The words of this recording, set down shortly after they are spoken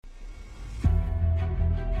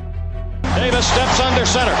Davis steps under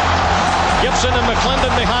center. Gibson and McClendon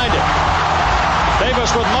behind it. Davis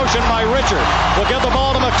with motion by Richard. Will give the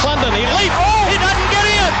ball to McClendon. He leaps. Oh, he doesn't get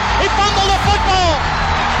in. He fumbled the football.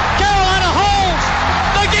 Carolina holds.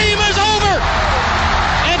 The game is over.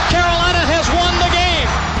 And Carolina has won the game.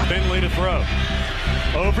 Finley to throw.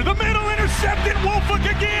 Over the middle, intercepted. Woolfolk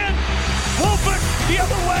again. Woolfolk the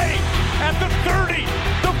other way. At the 30,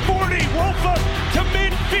 the 40. Woolfolk to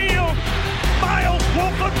midfield. Miles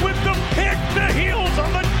Woolfolk with the pick. The Heels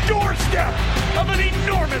on the doorstep of an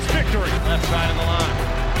enormous victory. Left side of the line.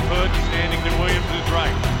 Hood standing to Williams'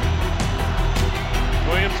 right.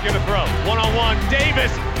 Williams gonna throw. One-on-one.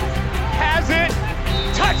 Davis has it.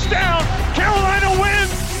 Touchdown. Carolina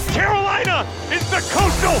wins. Carolina is the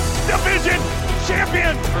Coastal Division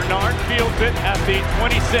champion. Bernard fields it at the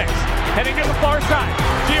 26. Heading to the far side.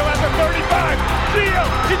 Gio at the 35. Gio,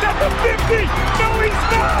 he's at the 50. No, he's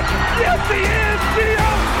not. Yes, he is.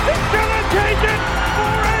 Gio is going to take it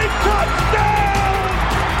for a touchdown.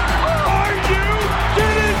 Are you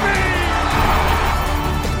kidding me?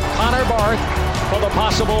 Connor Barth for the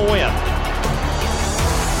possible win.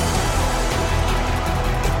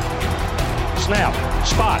 Snap,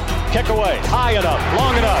 spot, kick away, high enough,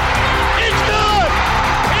 long enough. It's good!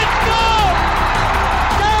 It's good!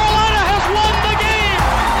 Carolina has won the game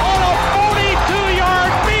on a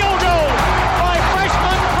 42-yard field goal by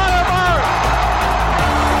freshman Connor Barth.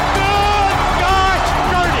 Good gosh,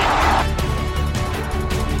 dirty!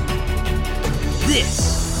 This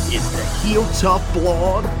is the Heel Tough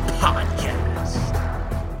Blog Podcast.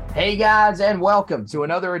 Hey guys, and welcome to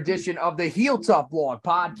another edition of the Heel Tough Blog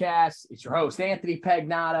Podcast. It's your host, Anthony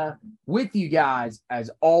Pagnotta, with you guys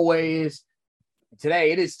as always.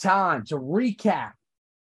 Today, it is time to recap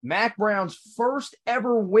Mack Brown's first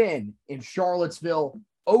ever win in Charlottesville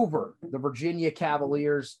over the Virginia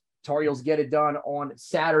Cavaliers. Tar Heels get it done on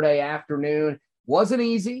Saturday afternoon. Wasn't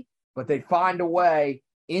easy, but they find a way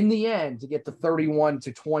in the end to get the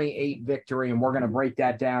 31-28 victory, and we're going to break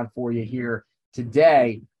that down for you here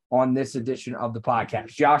today on this edition of the podcast.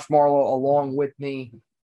 Josh Marlowe along with me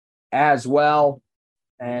as well.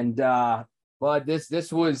 And but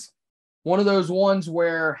this was one of those ones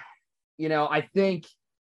where, you know, I think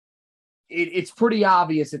it's pretty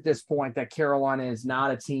obvious at this point that Carolina is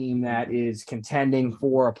not a team that is contending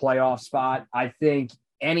for a playoff spot. I think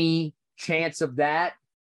any chance of that,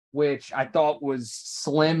 which I thought was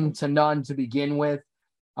slim to none to begin with,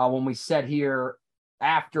 when we sat here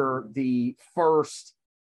after the first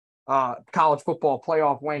college football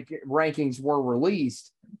playoff rankings were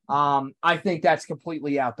released, I think that's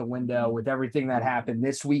completely out the window with everything that happened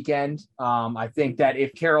this weekend. I think that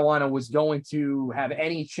if Carolina was going to have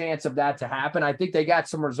any chance of that to happen, I think they got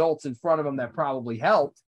some results in front of them that probably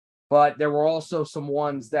helped, but there were also some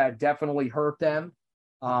ones that definitely hurt them.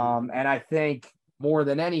 And I think more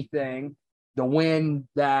than anything, the win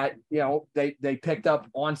that, you know, they picked up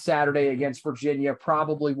on Saturday against Virginia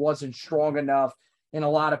probably wasn't strong enough in a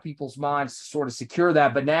lot of people's minds to sort of secure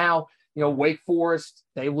that. But now, you know, Wake Forest,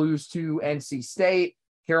 they lose to NC State.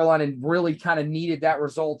 Carolina really kind of needed that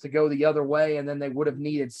result to go the other way, and then they would have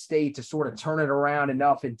needed State to sort of turn it around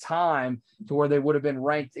enough in time to where they would have been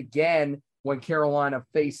ranked again when Carolina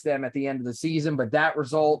faced them at the end of the season. But that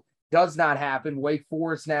result does not happen. Wake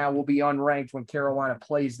Forest now will be unranked when Carolina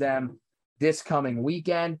plays them this coming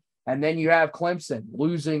weekend. And then you have Clemson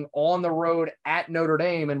losing on the road at Notre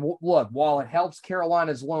Dame. And look, while it helps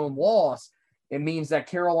Carolina's lone loss, it means that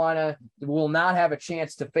Carolina will not have a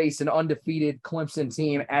chance to face an undefeated Clemson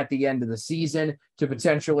team at the end of the season to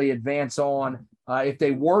potentially advance on. If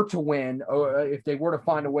they were to win, or if they were to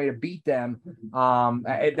find a way to beat them,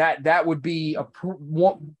 that would be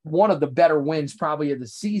one of the better wins probably of the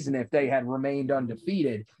season if they had remained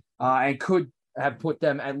undefeated, and could have put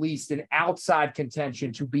them at least in outside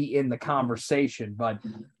contention to be in the conversation. But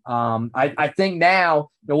I think now,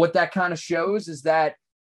 you know, what that kind of shows is that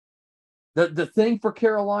the thing for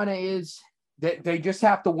Carolina is that they just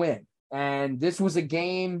have to win. And this was a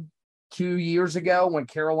game 2 years ago when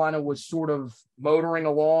Carolina was sort of motoring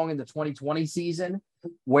along in the 2020 season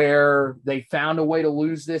where they found a way to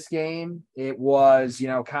lose this game. It was, you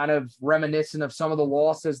know, kind of reminiscent of some of the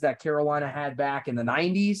losses that Carolina had back in the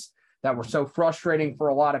 90s that were so frustrating for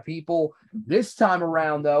a lot of people. This time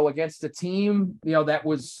around, though, against a team, you know, that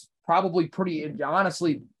was probably pretty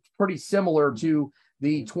similar to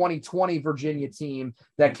the 2020 Virginia team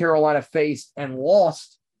that Carolina faced and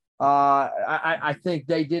lost. I think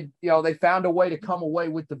they did, you know, they found a way to come away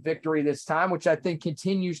with the victory this time, which I think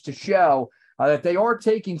continues to show that they are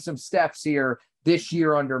taking some steps here this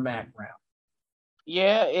year under Mack Brown.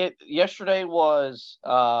 Yeah, yesterday was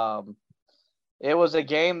It was a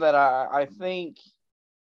game that I think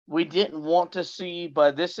we didn't want to see,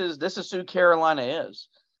 but this is who Carolina is.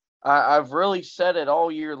 I've really said it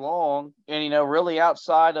all year long, and really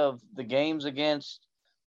outside of the games against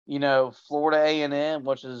Florida A&M,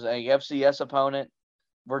 which is a FCS opponent,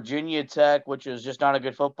 Virginia Tech, which is just not a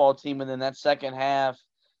good football team, and then that second half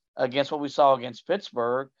against what we saw against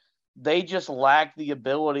Pittsburgh, they just lack the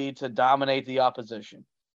ability to dominate the opposition.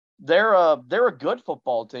 They're a good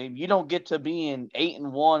football team. You don't get to being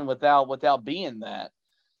 8-1 without being that.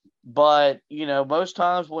 But most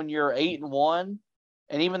times when you're 8-1,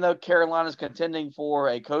 and even though Carolina's contending for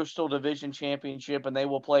a Coastal Division championship and they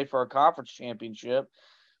will play for a conference championship,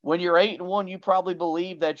 when you're 8-1, you probably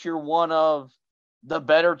believe that you're one of the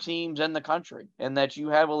better teams in the country and that you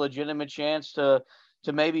have a legitimate chance to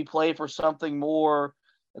maybe play for something more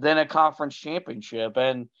than a conference championship.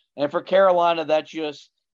 And for Carolina, that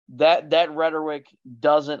just that rhetoric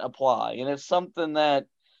doesn't apply. And it's something that,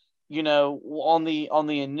 on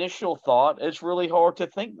the initial thought, it's really hard to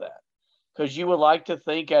think that, because you would like to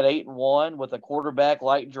think at 8-1 with a quarterback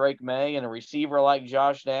like Drake May and a receiver like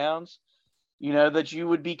Josh Downs, that you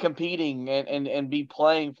would be competing and be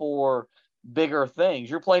playing for bigger things.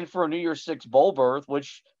 You're playing for a New Year's Six bowl berth,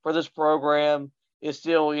 which for this program is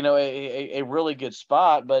still, a really good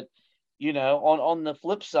spot. But, on the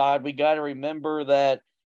flip side, we got to remember that,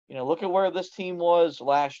 look at where this team was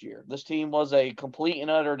last year. This team was a complete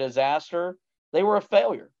and utter disaster. They were a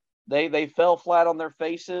failure. They fell flat on their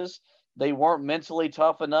faces. They weren't mentally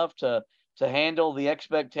tough enough to handle the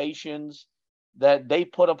expectations that they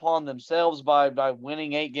put upon themselves by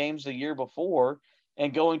winning 8 games the year before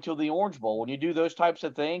and going to the Orange Bowl. When you do those types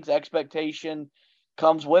of things, expectation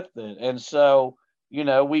comes with it. And so,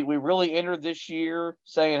 we really entered this year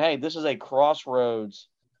saying, hey, this is a crossroads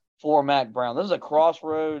for Mack Brown. This is a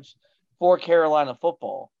crossroads for Carolina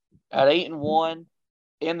football. At 8-1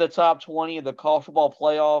 in the top 20 of the college football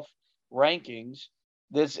playoff rankings,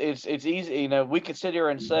 it's easy. We could sit here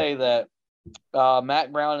and say that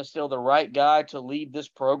Mack Brown is still the right guy to lead this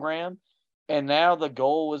program. And now the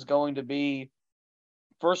goal is going to be,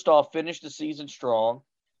 first off, finish the season strong,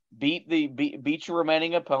 beat your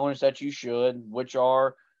remaining opponents that you should, which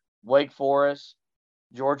are Wake Forest,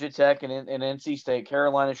 Georgia Tech, and NC State.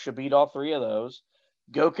 Carolina should beat all 3 of those.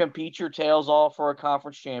 Go compete your tails off for a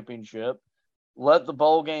conference championship. Let the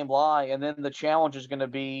bowl game lie. And then the challenge is going to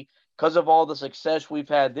be, because of all the success we've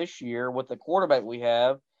had this year with the quarterback we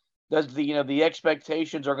have, the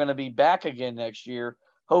expectations are going to be back again next year.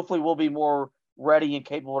 Hopefully we'll be more ready and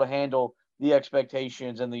capable to handle the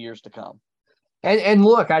expectations in the years to come. And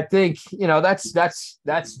look, I think, that's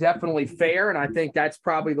definitely fair. And I think that's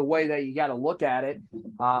probably the way that you got to look at it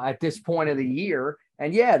at this point of the year.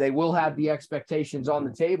 And yeah, they will have the expectations on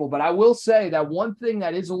the table. But I will say that one thing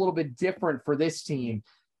that is a little bit different for this team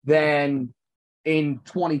than in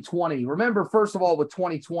 2020. Remember, first of all, with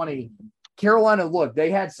 2020, Carolina, look, they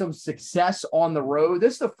had some success on the road.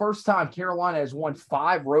 This is the first time Carolina has won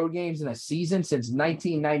 5 road games in a season since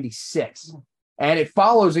 1996. And it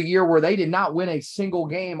follows a year where they did not win a single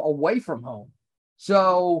game away from home.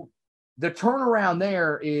 So the turnaround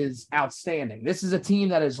there is outstanding. This is a team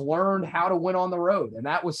that has learned how to win on the road. And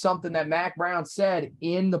that was something that Mack Brown said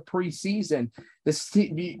in the preseason.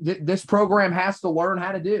 This program has to learn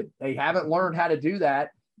how to do. They haven't learned how to do that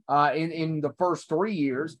in the first 3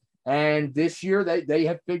 years. And this year they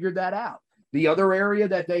have figured that out. The other area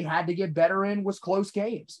that they had to get better in was close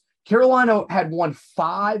games. Carolina had won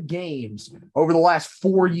 5 games over the last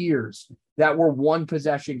 4 years that were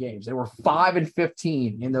one-possession games. They were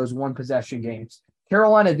 5-15 in those one-possession games.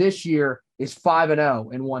 Carolina this year is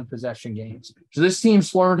 5-0 in one-possession games. So this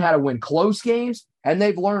team's learned how to win close games, and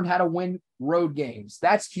they've learned how to win road games.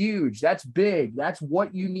 That's huge. That's big. That's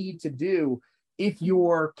what you need to do if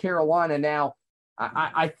you're Carolina. Now,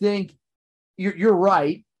 I think you're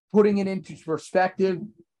right. Putting it into perspective,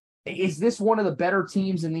 is this one of the better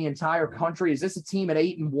teams in the entire country? Is this a team at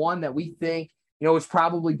 8-1 that we think, is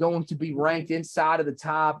probably going to be ranked inside of the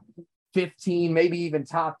top 15, maybe even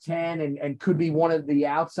top 10, and could be one of the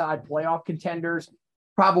outside playoff contenders?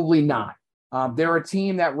 Probably not. They're a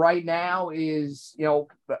team that right now is,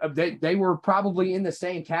 they were probably in the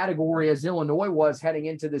same category as Illinois was heading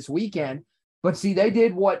into this weekend. But see, they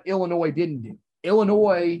did what Illinois didn't do.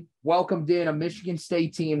 Illinois welcomed in a Michigan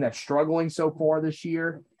State team that's struggling so far this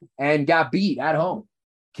year and got beat at home.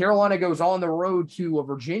 Carolina goes on the road to a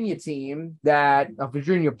Virginia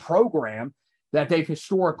program that they've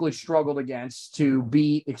historically struggled against to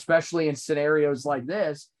beat, especially in scenarios like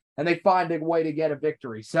this, and they find a way to get a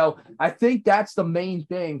victory. So I think that's the main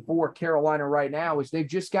thing for Carolina right now is they've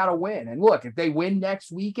just got to win. And look, if they win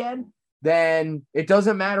next weekend, then it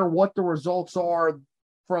doesn't matter what the results are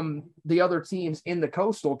from the other teams in the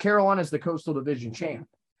Coastal. Carolina's the Coastal Division champ.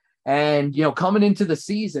 And, coming into the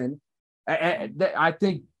season, I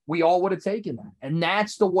think we all would have taken that. And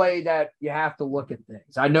that's the way that you have to look at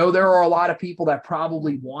things. I know there are a lot of people that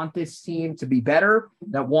probably want this team to be better,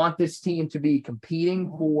 that want this team to be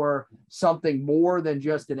competing for something more than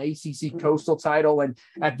just an ACC Coastal title. And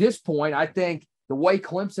at this point, I think the way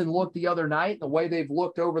Clemson looked the other night, the way they've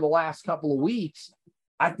looked over the last couple of weeks,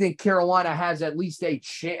 I think Carolina has at least a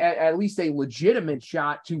legitimate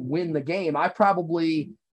shot to win the game.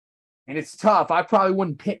 And it's tough, I probably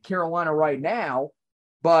wouldn't pick Carolina right now,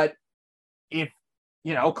 but if,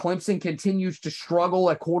 Clemson continues to struggle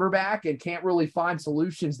at quarterback and can't really find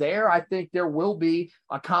solutions there, I think there will be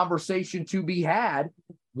a conversation to be had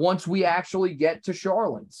once we actually get to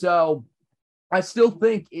Charlotte. So I still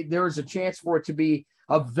think there is a chance for it to be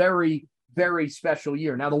a very, very special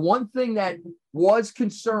year. Now, the one thing that was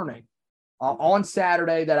concerning on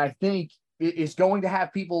Saturday that I think is going to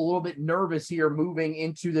have people a little bit nervous here moving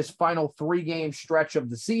into this final 3-game stretch of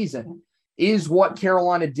the season is what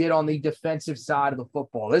Carolina did on the defensive side of the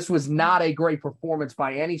football. This was not a great performance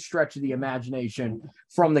by any stretch of the imagination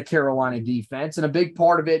from the Carolina defense. And a big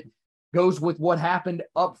part of it goes with what happened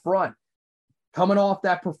up front. Coming off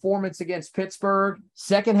that performance against Pittsburgh,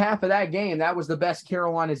 second half of that game, that was the best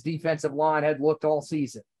Carolina's defensive line had looked all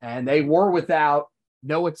season. And they were without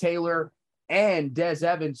Noah Taylor and Des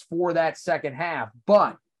Evans for that second half.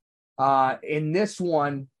 But in this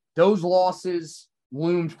one, those losses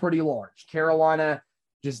loomed pretty large. Carolina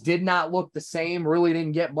just did not look the same, really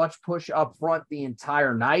didn't get much push up front the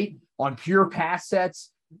entire night. On pure pass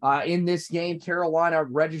sets, in this game, Carolina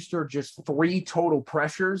registered just 3 total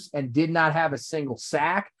pressures and did not have a single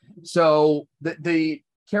sack. So the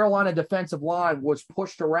Carolina defensive line was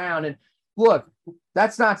pushed around. And look,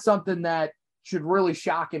 that's not something that should really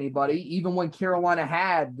shock anybody. Even when Carolina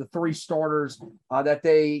had the 3 starters that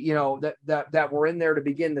they, that were in there to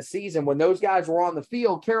begin the season, when those guys were on the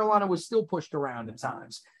field, Carolina was still pushed around at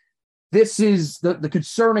times. This is the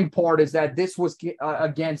concerning part, is that this was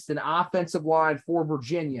against an offensive line for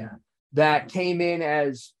Virginia that came in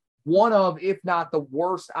as one of, if not the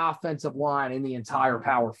worst offensive line in the entire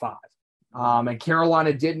Power 5. And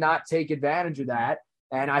Carolina did not take advantage of that.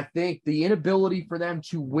 And I think the inability for them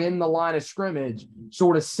to win the line of scrimmage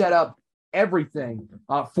sort of set up everything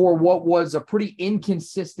for what was a pretty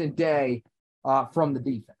inconsistent day from the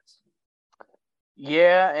defense.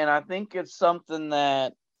 Yeah, and I think it's something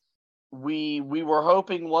that we were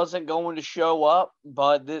hoping wasn't going to show up,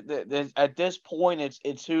 but at this point,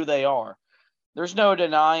 it's who they are. There's no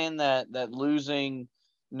denying that losing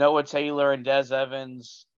Noah Taylor and Des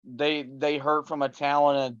Evans, they hurt from a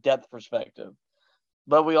talent and depth perspective.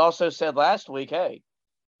 But we also said last week, hey,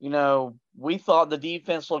 we thought the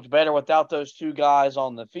defense looked better without those 2 guys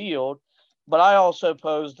on the field. But I also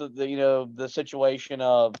posed the situation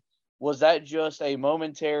of, was that just a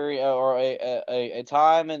momentary or a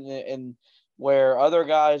time and where other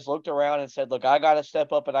guys looked around and said, look, I got to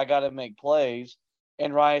step up and I got to make plays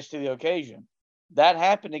and rise to the occasion? That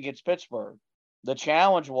happened against Pittsburgh. The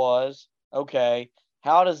challenge was, okay,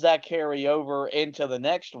 how does that carry over into the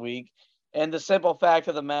next week? And the simple fact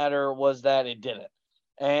of the matter was that it didn't.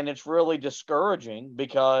 And it's really discouraging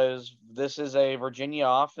because this is a Virginia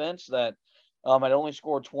offense that had only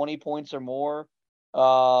scored 20 points or more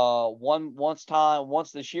once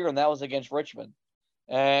this year, and that was against Richmond.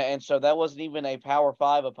 And so that wasn't even a Power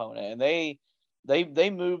 5 opponent. And they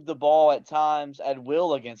moved the ball at times at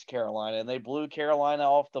will against Carolina, and they blew Carolina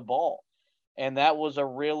off the ball. And that was a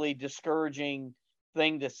really discouraging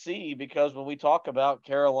thing to see, because when we talk about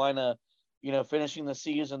Carolina, finishing the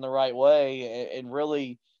season the right way and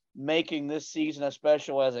really making this season as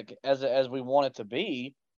special as we want it to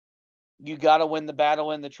be, you got to win the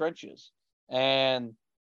battle in the trenches. And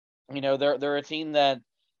they're a team that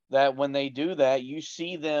when they do that, you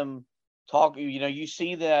see them talk. You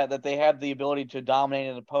see that they have the ability to dominate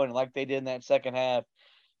an opponent like they did in that second half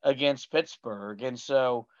against Pittsburgh. And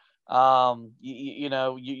so,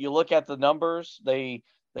 you look at the numbers. They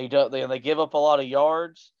give up a lot of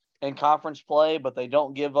yards in conference play, but they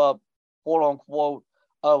don't give up, quote unquote,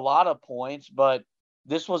 a lot of points. But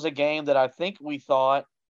this was a game that I think we thought,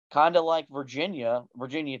 kind of like Virginia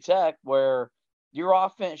Tech, where your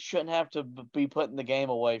offense shouldn't have to be putting the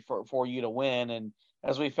game away for you to win. And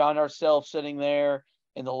as we found ourselves sitting there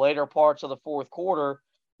in the later parts of the fourth quarter,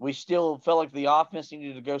 we still felt like the offense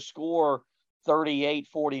needed to go score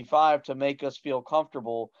 38-45 to make us feel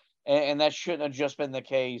comfortable. And that shouldn't have just been the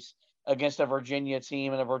case against a Virginia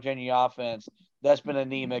team and a Virginia offense that's been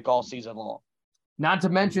anemic all season long. Not to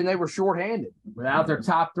mention they were shorthanded without their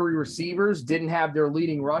top three receivers, didn't have their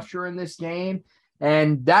leading rusher in this game.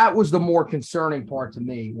 And that was the more concerning part to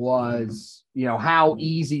me was, how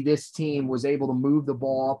easy this team was able to move the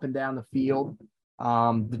ball up and down the field.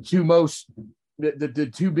 The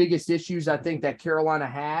two biggest issues I think that Carolina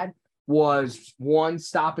had was, one,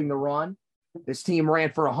 stopping the run. This team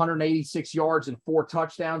ran for 186 yards and 4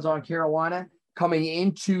 touchdowns on Carolina. Coming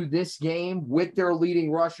into this game with their leading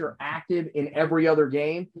rusher active in every other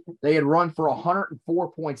game, they had run for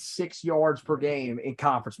 104.6 yards per game in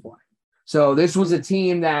conference play. So this was a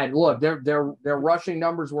team that, look, their rushing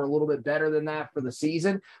numbers were a little bit better than that for the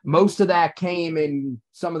season. Most of that came in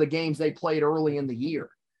some of the games they played early in the year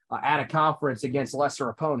at a conference against lesser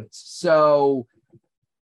opponents. So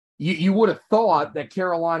you would have thought that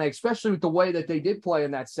Carolina, especially with the way that they did play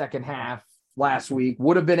in that second half last week,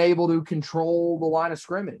 would have been able to control the line of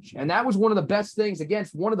scrimmage. And that was one of the best things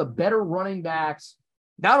against one of the better running backs,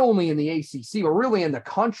 not only in the ACC, but really in the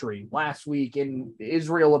country last week in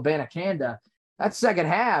Israel Abanikanda. That second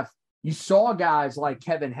half, you saw guys like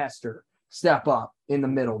Kevin Hester step up in the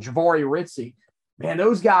middle, Jahvaree Ritzie. Man,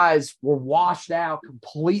 those guys were washed out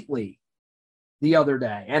completely the other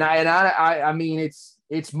day. And I mean,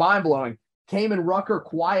 it's mind-blowing. Kamen Rucker,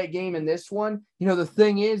 quiet game in this one. The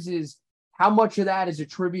thing is how much of that is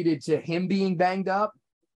attributed to him being banged up?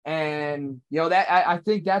 And, that I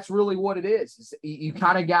think that's really what it is. You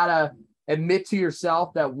kind of got to admit to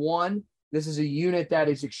yourself that, one, this is a unit that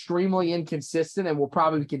is extremely inconsistent and will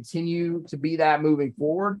probably continue to be that moving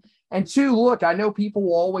forward. And two, look, I know people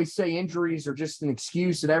will always say injuries are just an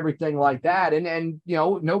excuse and everything like that. And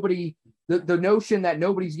nobody, the notion that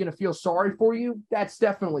nobody's going to feel sorry for you, that's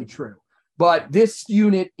definitely true. But this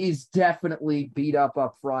unit is definitely beat up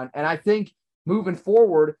front. And I think moving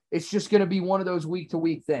forward, it's just going to be one of those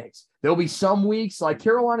week-to-week things. There'll be some weeks, like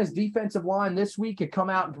Carolina's defensive line this week, could come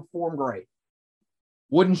out and perform great.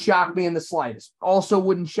 Wouldn't shock me in the slightest. Also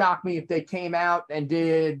wouldn't shock me if they came out and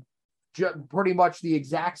did pretty much the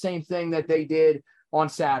exact same thing that they did on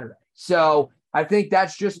Saturday. So I think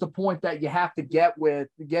that's just the point that you have to get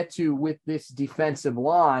to with this defensive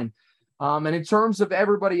line. And in terms of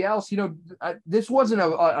everybody else, this wasn't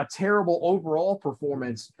a terrible overall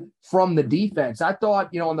performance from the defense. I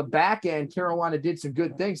thought, on the back end, Carolina did some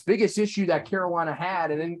good things. Biggest issue that Carolina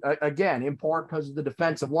had, and again, in part because of the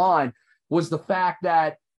defensive line, was the fact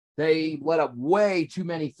that they let up way too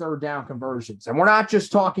many third down conversions. And we're not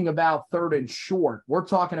just talking about third and short. We're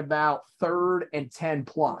talking about 3rd and 10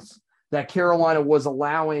 plus that Carolina was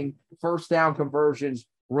allowing first down conversions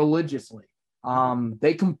religiously.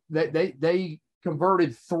 They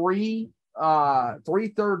converted three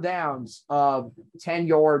third downs of 10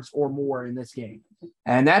 yards or more in this game.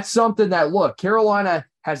 And that's something that, look, Carolina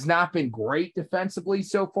has not been great defensively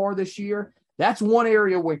so far this year. That's one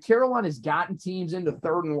area where Carolina's gotten teams into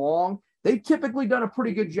 3rd and long. They've typically done a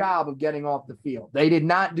pretty good job of getting off the field. They did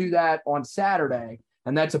not do that on Saturday,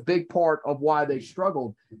 and that's a big part of why they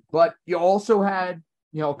struggled. But you also had,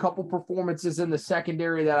 a couple performances in the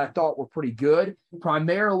secondary that I thought were pretty good.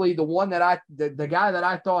 Primarily the one that the guy that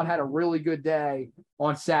I thought had a really good day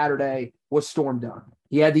on Saturday was Storm Dunn.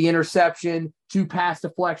 He had the interception, 2 pass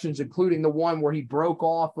deflections, including the one where he broke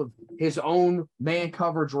off of his own man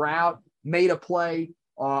coverage route, made a play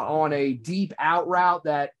on a deep out route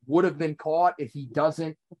that would have been caught if he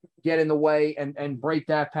doesn't get in the way and break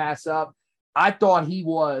that pass up. I thought he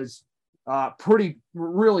was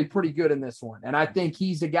really pretty good in this one. And I think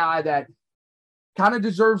he's a guy that kind of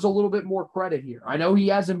deserves a little bit more credit here. I know he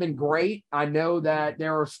hasn't been great. I know that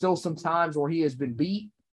there are still some times where he has been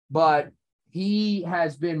beat, but he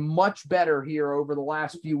has been much better here over the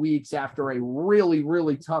last few weeks after a really,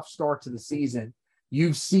 really tough start to the season.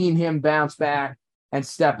 You've seen him bounce back and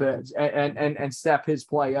step his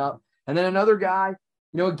play up. And then another guy,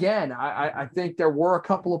 again, I think there were a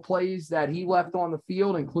couple of plays that he left on the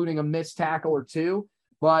field, including a missed tackle or two.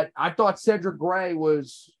 But I thought Cedric Gray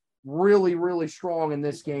was really, really strong in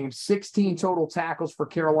this game. 16 total tackles for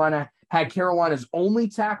Carolina, had Carolina's only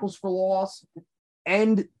tackles for loss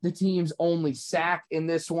and the team's only sack in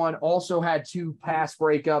this one. Also had 2 pass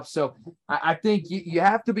breakups. So I think you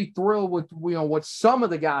have to be thrilled with what some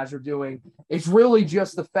of the guys are doing. It's really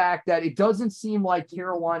just the fact that it doesn't seem like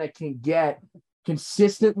Carolina can get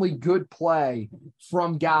consistently good play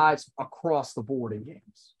from guys across the board in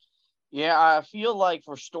games. Yeah, I feel like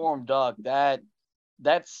for Storm Duck, that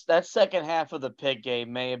second half of the Pitt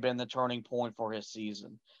game may have been the turning point for his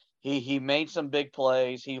season. He made some big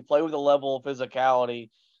plays. He played with a level of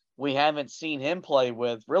physicality we haven't seen him play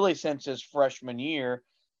with really since his freshman year.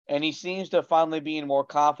 And he seems to finally being more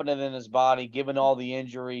confident in his body, given all the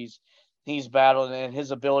injuries he's battled and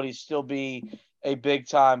his ability to still be a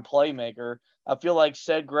big-time playmaker. I feel like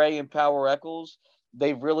Ced Gray and Power Eccles,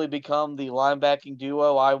 they've really become the linebacking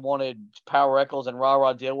duo I wanted Power Eccles and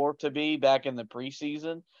Ra Dilworth to be back in the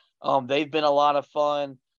preseason. They've been a lot of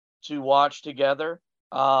fun to watch together.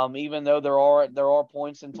 Even though there are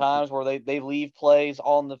points and times where they leave plays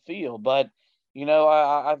on the field. But,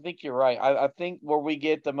 I think you're right. I think where we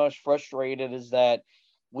get the most frustrated is that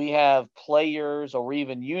we have players or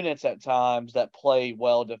even units at times that play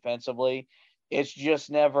well defensively. It's just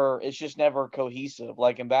never cohesive.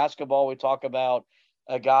 Like in basketball, we talk about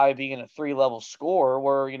a guy being a 3-level scorer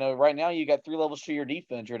where, right now you got 3 levels to your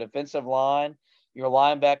defense, your defensive line, your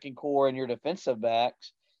linebacking core, and your defensive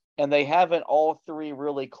backs. And they haven't all 3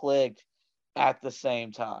 really clicked at the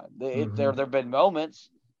same time. There have been moments,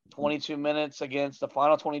 22 minutes against the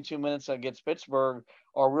final 22 minutes against Pittsburgh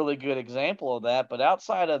are a really good example of that. But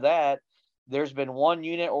outside of that, there's been one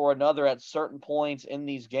unit or another at certain points in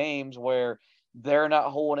these games where they're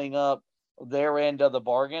not holding up their end of the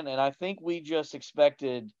bargain. And I think we just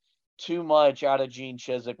expected too much out of Gene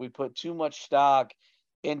Chizik. We put too much stock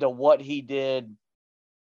into what he did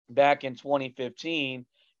back in 2015.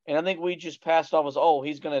 And I think we just passed off as,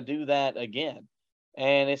 he's going to do that again.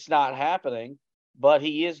 And it's not happening, but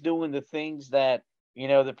he is doing the things that,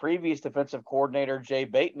 the previous defensive coordinator, Jay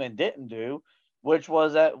Bateman, didn't do, which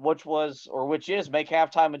is make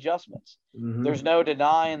halftime adjustments. Mm-hmm. There's no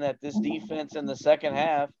denying that this defense in the second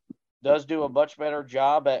half does do a much better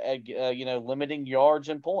job at limiting yards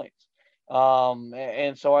and points.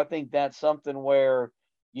 And so I think that's something where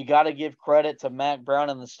you got to give credit to Mack Brown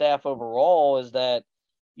and the staff overall is that,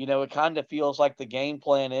 it kind of feels like the game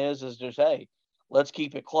plan is just, hey, let's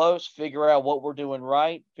keep it close, figure out what we're doing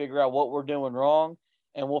right, figure out what we're doing wrong,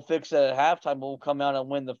 and we'll fix it at halftime. We'll come out and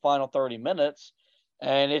win the final 30 minutes.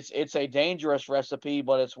 And it's a dangerous recipe,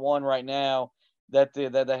 but it's one right now that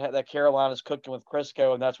that Carolina's cooking with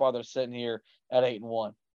Crisco, and that's why they're sitting here at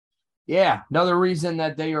 8-1. Yeah, another reason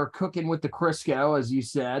that they are cooking with the Crisco, as you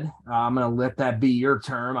said. I'm going to let that be your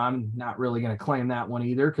term. I'm not really going to claim that one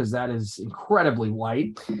either because that is incredibly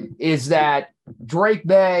white, is that Drake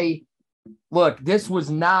Maye, look, this was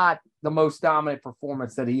not the most dominant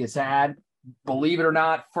performance that he has had. Believe it or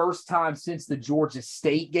not, first time since the Georgia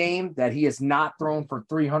State game that he has not thrown for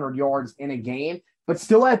 300 yards in a game, but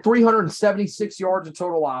still had 376 yards of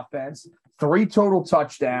total offense, 3 total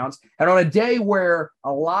touchdowns. And on a day where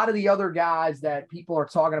a lot of the other guys that people are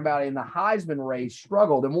talking about in the Heisman race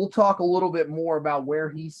struggled, and we'll talk a little bit more about where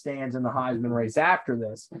he stands in the Heisman race after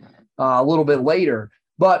this a little bit later.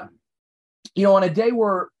 But, on a day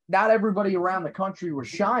where not everybody around the country was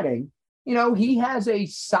shining, he has a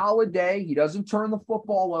solid day. He doesn't turn the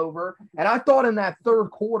football over. And I thought in that third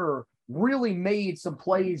quarter really made some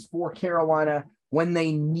plays for Carolina when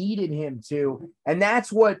they needed him to. And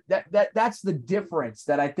that's that's the difference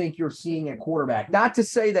that I think you're seeing at quarterback. Not to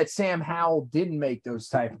say that Sam Howell didn't make those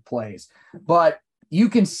type of plays, but you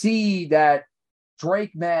can see that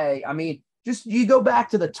Drake Maye, just you go back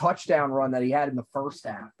to the touchdown run that he had in the first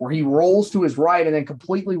half where he rolls to his right and then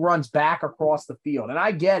completely runs back across the field. And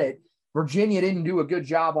I get it. Virginia didn't do a good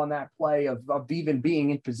job on that play of even being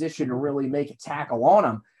in position to really make a tackle on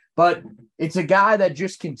him. But it's a guy that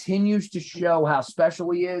just continues to show how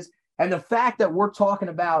special he is. And the fact that we're talking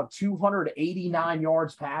about 289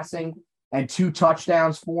 yards passing and 2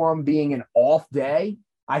 touchdowns for him being an off day,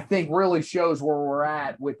 I think really shows where we're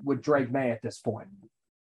at with Drake Maye at this point.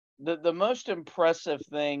 The most impressive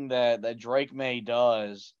thing that Drake Maye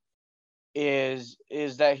does is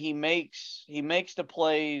that he makes the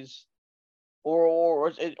plays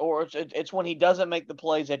or it's when he doesn't make the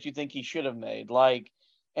plays that you think he should have made.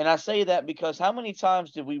 And I say that because how many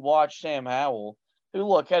times did we watch Sam Howell,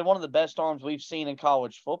 who had one of the best arms we've seen in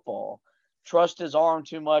college football, trust his arm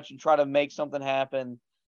too much and try to make something happen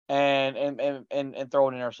and throw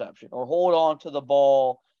an interception or hold on to the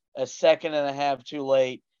ball a second and a half too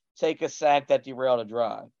late, take a sack that derailed a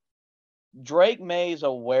drive. Drake Maye's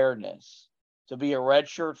awareness to be a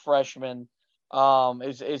redshirt freshman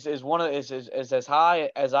is as high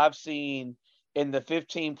as I've seen in the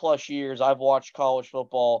 15 plus years I've watched college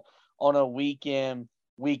football on a week in,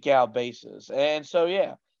 week out basis. And so,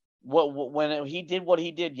 yeah, when he did what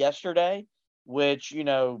he did yesterday, which,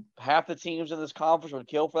 half the teams in this conference would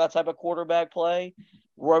kill for that type of quarterback play,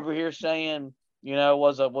 we're over here saying,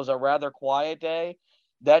 was a rather quiet day.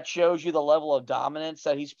 That shows you the level of dominance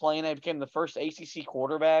that he's playing. He became the first ACC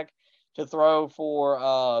quarterback to throw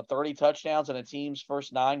for 30 touchdowns in a team's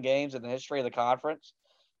first 9 games in the history of the conference.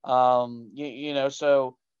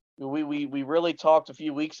 So we really talked a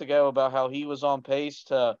few weeks ago about how he was on pace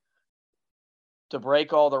to to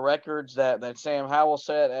break all the records that Sam Howell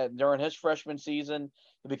set during his freshman season.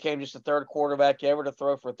 He became just the third quarterback ever to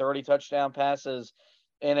throw for 30 touchdown passes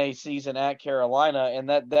in a season at Carolina, and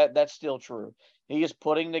that's still true. He is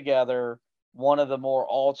putting together one of the more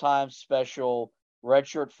all-time special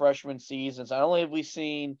redshirt freshman seasons. Not only have we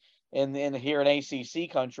seen in here in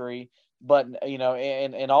ACC country, but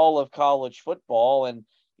in all of college football, and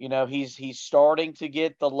he's starting to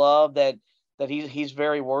get the love that he's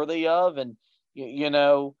very worthy of, and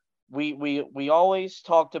we always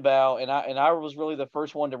talked about, and I was really the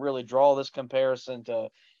first one to really draw this comparison to.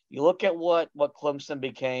 You look at what Clemson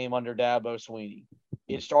became under Dabo Swinney.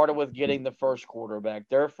 It started with getting the first quarterback.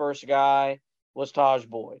 Their first guy was Taj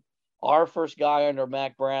Boyd. Our first guy under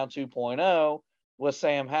Mac Brown 2.0 was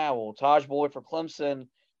Sam Howell. Taj Boyd for Clemson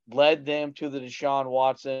led them to the Deshaun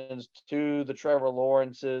Watsons, to the Trevor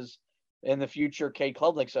Lawrences, and the future Cade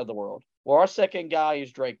Klubniks of the world. Well, our second guy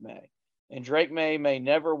is Drake May. And Drake May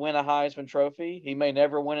never win a Heisman Trophy. He may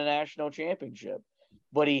never win a national championship.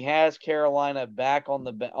 But he has Carolina back on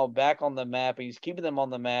the map. He's keeping them on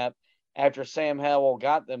the map after Sam Howell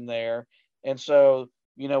got them there. And so,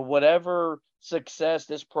 whatever success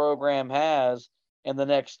this program has in the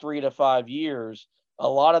next 3 to 5 years, a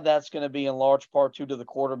lot of that's going to be in large part due to the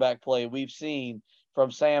quarterback play we've seen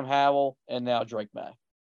from Sam Howell and now Drake May.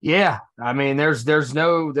 Yeah, I mean, there's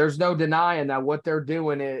no denying that what they're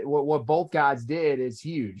doing, what both guys did is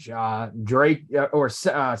huge. Sam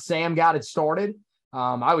got it started.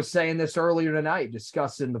 I was saying this earlier tonight,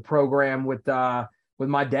 discussing the program with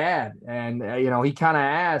my dad, and he kind of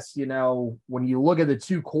asked, when you look at the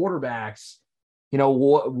two quarterbacks,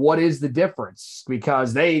 what is the difference?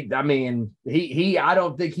 Because I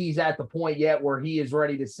don't think he's at the point yet where he is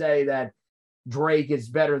ready to say that Drake is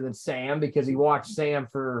better than Sam, because he watched Sam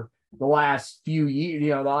for the last few years,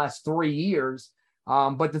 the last 3 years.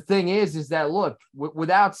 But the thing is that, look,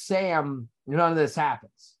 without Sam, none of this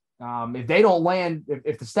happens. If they don't land,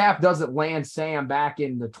 if the staff doesn't land Sam back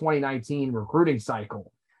in the 2019 recruiting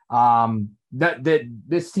cycle, that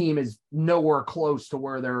this team is nowhere close to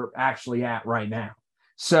where they're actually at right now.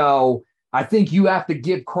 So I think you have to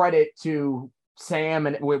give credit to Sam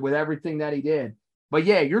and with everything that he did. But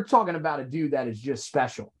yeah, you're talking about a dude that is just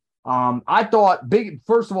special. I thought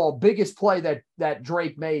biggest play that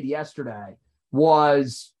Drake made yesterday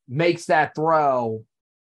makes that throw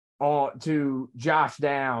to Josh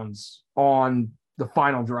Downs on the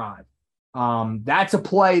final drive. That's a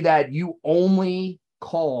play that you only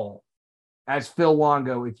call as Phil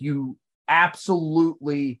Longo if you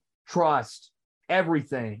absolutely trust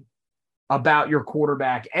everything about your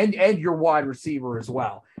quarterback and your wide receiver as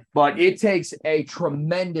well. But it takes a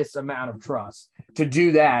tremendous amount of trust to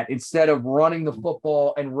do that instead of running the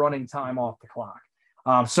football and running time off the clock.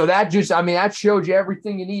 So that showed you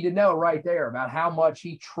everything you need to know right there about how much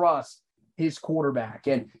he trusts his quarterback.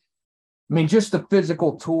 And just the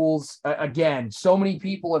physical tools, again, so many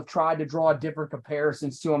people have tried to draw different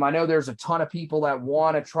comparisons to him. I know there's a ton of people that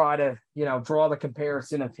want to try to, draw the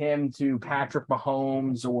comparison of him to Patrick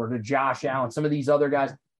Mahomes or to Josh Allen, some of these other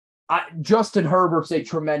guys. Justin Herbert's a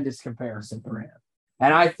tremendous comparison for him.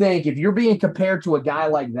 And I think if you're being compared to a guy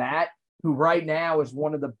like that, who right now is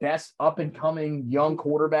one of the best up-and-coming young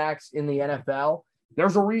quarterbacks in the NFL,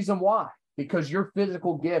 there's a reason why. Because your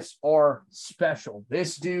physical gifts are special.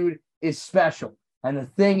 This dude is special. And the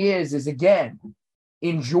thing is again,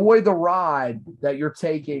 enjoy the ride that you're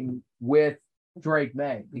taking with Drake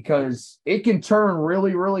May, because it can turn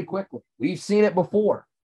really, really quickly. We've seen it before.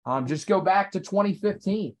 Just go back to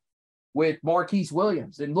 2015 with Marquise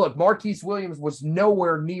Williams. And look, Marquise Williams was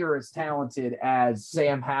nowhere near as talented as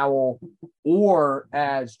Sam Howell or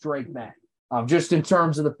as Drake May, just in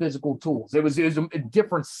terms of the physical tools. It was a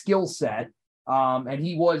different skill set. And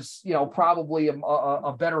he was, probably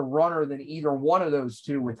a better runner than either one of those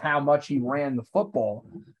two with how much he ran the football.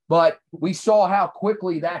 But we saw how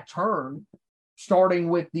quickly that turned, starting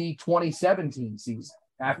with the 2017 season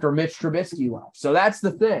after Mitch Trubisky left. So that's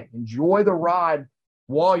the thing. Enjoy the ride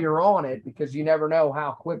while you're on it, because you never know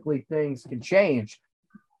how quickly things can change.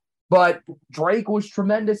 But Drake was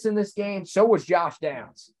tremendous in this game. So was Josh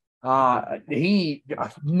Downs.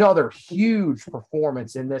 Another huge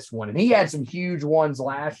performance in this one. And he had some huge ones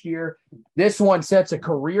last year. This one sets a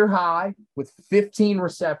career high with 15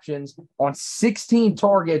 receptions on 16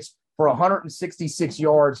 targets for 166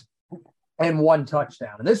 yards and 1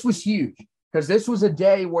 touchdown. And this was huge because this was a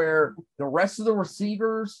day where the rest of the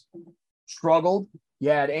receivers struggled. You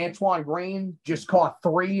had Antoine Green just caught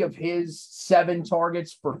 3 of his 7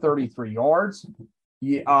 targets for 33 yards.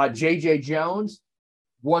 J.J. Jones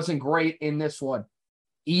wasn't great in this one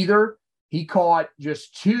either. He caught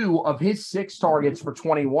just 2 of his 6 targets for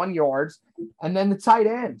 21 yards. And then the tight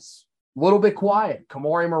ends, a little bit quiet.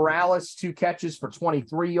 Kamari Morales, 2 catches for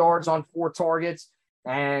 23 yards on 4 targets.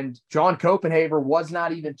 And John Copenhaver was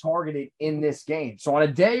not even targeted in this game. So on a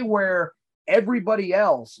day where everybody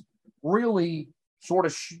else really sort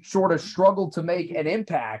of struggled to make an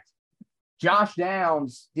impact, Josh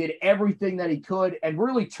Downs did everything that he could and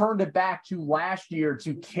really turned it back to last year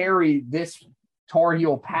to carry this Tar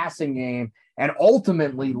Heel passing game and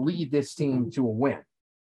ultimately lead this team to a win.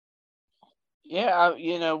 Yeah,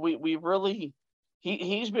 we really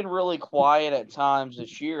he's been really quiet at times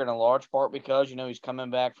this year, in a large part because he's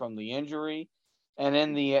coming back from the injury, and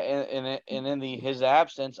in his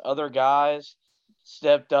absence, other guys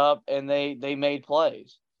stepped up and they made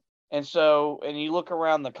plays. And so, and you look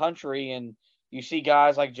around the country and you see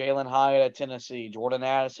guys like Jalen Hyatt at Tennessee, Jordan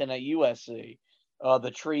Addison at USC,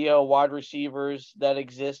 the trio wide receivers that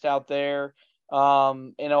exist out there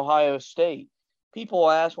in Ohio State. People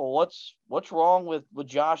ask, well, what's wrong with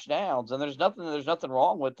Josh Downs? And there's nothing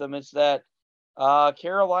wrong with them. It's that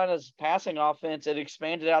Carolina's passing offense, it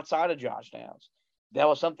expanded outside of Josh Downs. That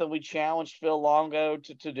was something we challenged Phil Longo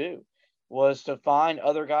to do, was to find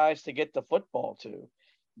other guys to get the football to.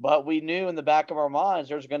 But we knew in the back of our minds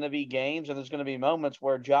there's going to be games and there's going to be moments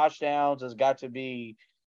where Josh Downs has got to be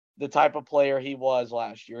the type of player he was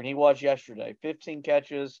last year. And he was yesterday. 15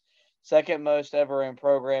 catches, second most ever in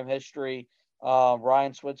program history.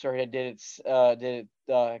 Ryan Switzer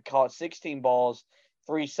caught 16 balls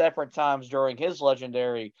 3 separate times during his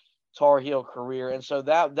legendary Tar Heel career. And so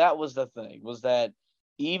that was the thing, was that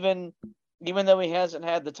even though he hasn't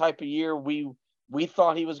had the type of year we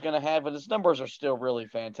thought he was going to have, but his numbers are still really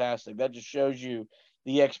fantastic. That just shows you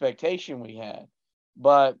the expectation we had.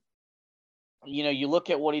 But, you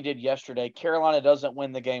look at what he did yesterday. Carolina doesn't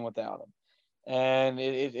win the game without him. And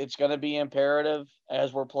it's going to be imperative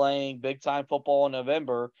as we're playing big-time football in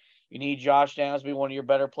November. You need Josh Downs to be one of your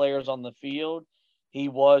better players on the field. He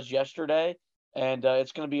was yesterday. And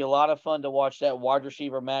it's going to be a lot of fun to watch that wide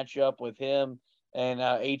receiver matchup with him and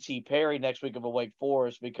A.T. Perry next week of Wake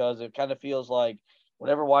Forest, because it kind of feels like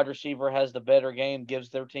whatever wide receiver has the better game gives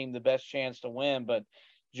their team the best chance to win. But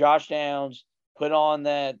Josh Downs put on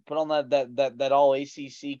that all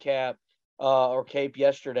ACC cap or cape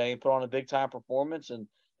yesterday and put on a big time performance, and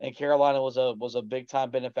Carolina was a big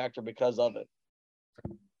time benefactor because of it.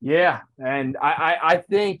 Yeah, and I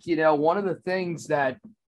think one of the things that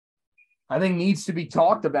I think needs to be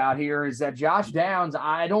talked about here is that Josh Downs,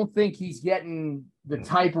 I don't think he's getting the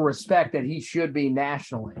type of respect that he should be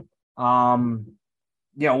nationally. For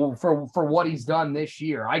what he's done this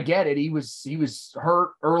year. I get it. He was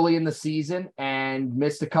hurt early in the season and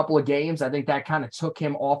missed a couple of games. I think that kind of took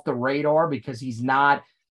him off the radar because he's not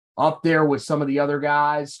up there with some of the other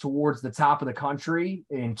guys towards the top of the country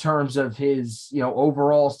in terms of his,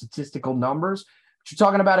 overall statistical numbers. But you're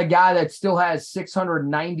talking about a guy that still has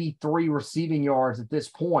 693 receiving yards at this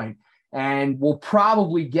point and will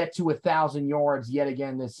probably get to 1,000 yards yet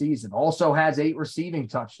again this season. Also has 8 receiving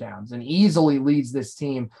touchdowns and easily leads this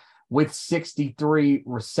team with 63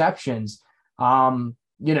 receptions. And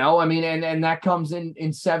that comes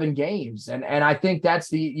in 7 games. And I think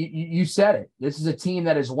that's you said it. This is a team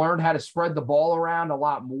that has learned how to spread the ball around a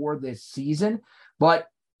lot more this season. But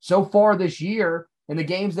so far this year, in the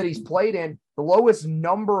games that he's played in, the lowest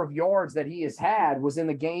number of yards that he has had was in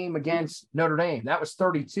the game against Notre Dame. That was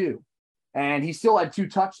 32. And he still had 2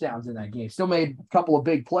 touchdowns in that game, still made a couple of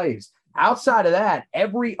big plays. Outside of that,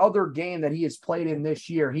 every other game that he has played in this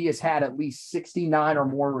year, he has had at least 69 or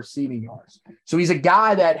more receiving yards. So he's a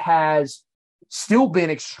guy that has still been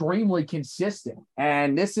extremely consistent.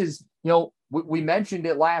 And this is, we mentioned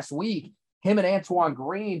it last week. Him and Antoine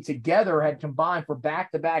Green together had combined for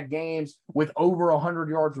back-to-back games with over 100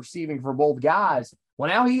 yards receiving for both guys. Well,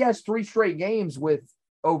 now he has 3 straight games with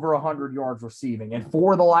over 100 yards receiving and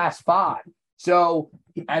 4 of the last 5. So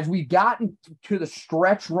as we've gotten to the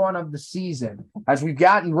stretch run of the season, as we've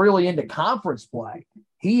gotten really into conference play,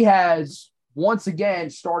 he has once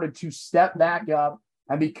again started to step back up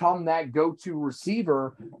and become that go-to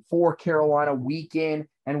receiver for Carolina week in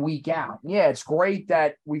and week out. Yeah, it's great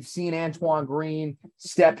that we've seen Antoine Green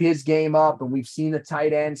step his game up and we've seen the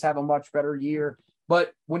tight ends have a much better year.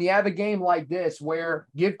 But when you have a game like this where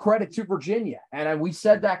give credit to Virginia, and we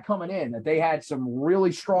said that coming in, that they had some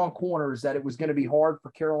really strong corners that it was going to be hard for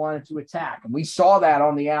Carolina to attack. And we saw that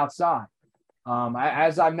on the outside.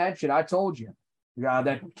 As I mentioned, I told you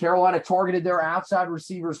that Carolina targeted their outside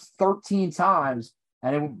receivers 13 times,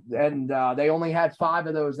 and they only had 5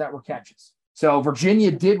 of those that were catches. So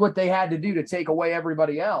Virginia did what they had to do to take away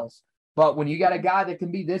everybody else. But when you got a guy that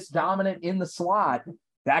can be this dominant in the slot,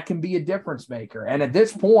 that can be a difference maker. And at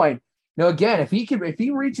this point, again, if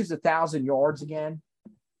he reaches 1,000 yards again,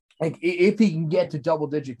 like if he can get to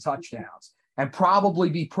double-digit touchdowns and probably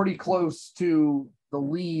be pretty close to the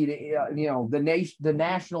lead, the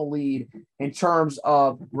national lead in terms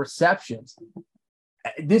of receptions,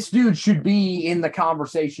 this dude should be in the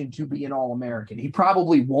conversation to be an All-American. He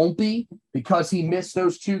probably won't be because he missed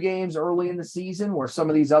those 2 games early in the season where some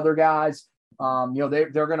of these other guys, they're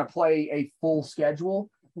going to play a full schedule.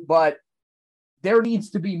 But there needs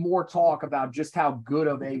to be more talk about just how good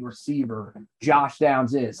of a receiver Josh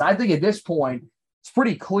Downs is. I think at this point, it's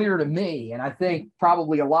pretty clear to me, and I think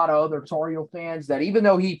probably a lot of other Tar Heel fans, that even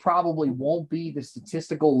though he probably won't be the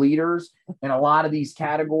statistical leaders in a lot of these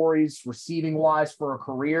categories receiving-wise for a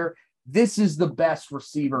career, this is the best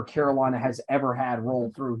receiver Carolina has ever had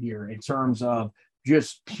roll through here in terms of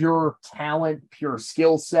just pure talent, pure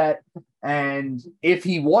skill set. And if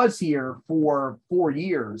he was here for 4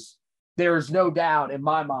 years, there's no doubt in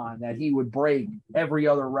my mind that he would break every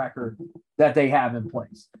other record that they have in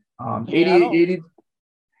place.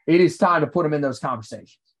 It is time to put him in those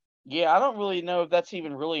conversations. Yeah, I don't really know if that's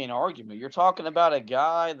even really an argument. You're talking about a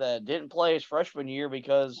guy that didn't play his freshman year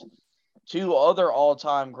because 2 other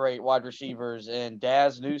all-time great wide receivers and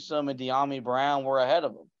Daz Newsome and De'Ami Brown were ahead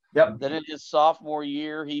of him. Yep. Then in his sophomore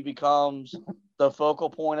year, he becomes the focal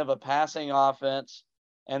point of a passing offense.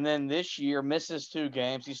 And then this year misses 2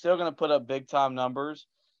 games. He's still going to put up big-time numbers,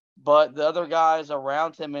 but the other guys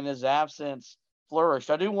around him in his absence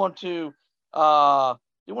flourished. I do want to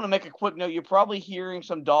make a quick note. You're probably hearing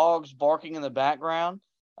some dogs barking in the background.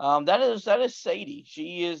 That is Sadie.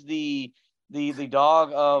 She is the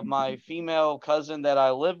dog of my female cousin that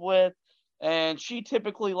I live with, and she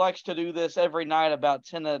typically likes to do this every night about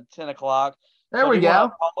 10 o'clock. There we go. I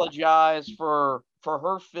apologize for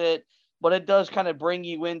her fit, but it does kind of bring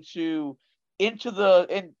you into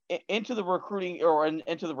the recruiting or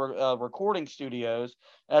into the recording studios,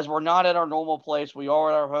 as we're not at our normal place. We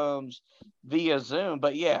are at our homes via Zoom.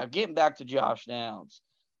 But yeah, getting back to Josh Downs,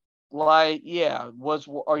 Hakeem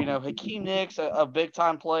Nicks a big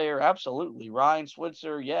time player? Absolutely. Ryan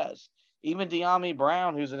Switzer, yes. Even De'Ami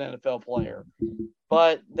Brown, who's an NFL player.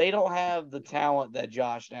 But they don't have the talent that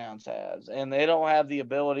Josh Downs has, and they don't have the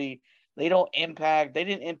ability. They didn't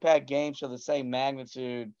impact games to the same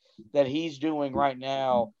magnitude that he's doing right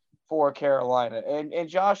now for Carolina. And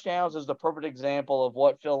Josh Downs is the perfect example of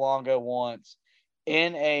what Phil Longo wants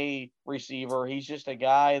in a receiver. He's just a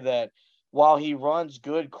guy that, while he runs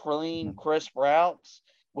good, clean, crisp routes,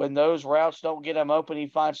 when those routes don't get him open, he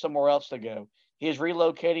finds somewhere else to go. His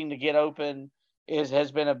relocating to get open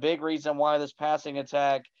has been a big reason why this passing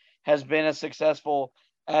attack has been as successful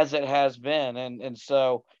as it has been. And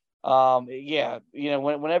so,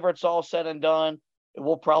 whenever it's all said and done,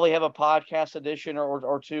 we'll probably have a podcast edition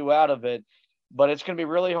or 2 out of it. But it's going to be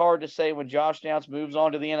really hard to say when Josh Downs moves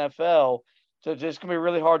on to the NFL. So it's going to be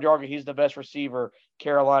really hard to argue he's the best receiver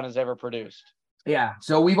Carolina's ever produced. Yeah.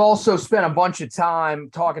 So we've also spent a bunch of time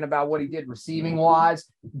talking about what he did receiving wise.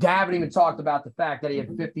 Davin even talked about the fact that he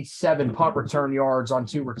had 57 punt return yards on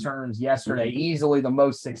 2 returns yesterday, easily the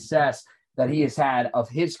most success that he has had of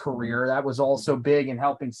his career. That was also big in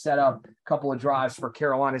helping set up a couple of drives for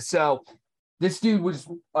Carolina. So this dude was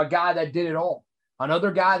a guy that did it all.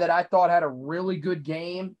 Another guy that I thought had a really good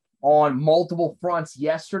game on multiple fronts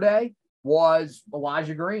yesterday was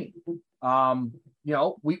Elijah Green.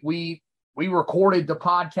 We recorded the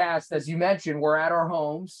podcast, as you mentioned. We're at our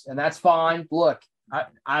homes, and that's fine. Look,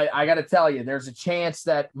 I got to tell you, there's a chance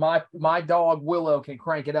that my dog Willow can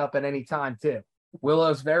crank it up at any time too.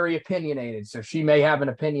 Willow's very opinionated, so she may have an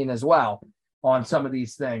opinion as well on some of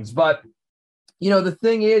these things. But, the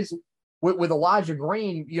thing is, with Elijah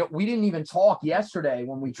Green, we didn't even talk yesterday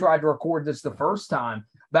when we tried to record this the first time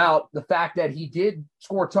about the fact that he did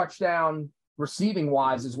score a touchdown receiving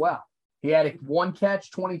wise as well. He had 1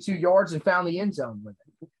 catch, 22 yards, and found the end zone with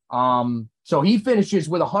it. So he finishes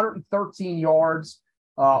with 113 yards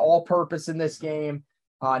all purpose in this game,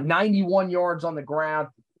 91 yards on the ground.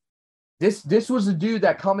 This was a dude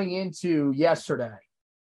that coming into yesterday,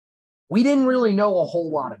 we didn't really know a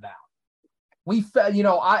whole lot about.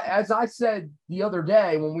 As I said the other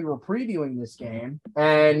day when we were previewing this game,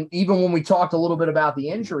 and even when we talked a little bit about the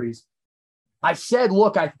injuries, I said,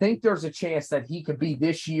 look, I think there's a chance that he could be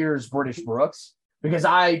this year's British Brooks, because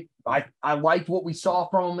I liked what we saw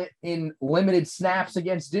from him in limited snaps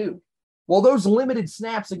against Duke. Well, those limited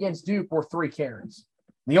snaps against Duke were 3 carries.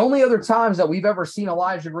 The only other times that we've ever seen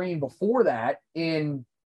Elijah Green before that in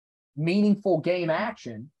meaningful game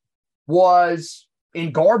action was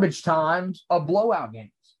in garbage times of blowout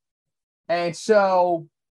games. And so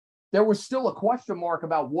there was still a question mark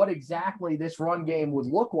about what exactly this run game would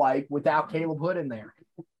look like without Caleb Hood in there.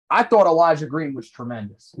 I thought Elijah Green was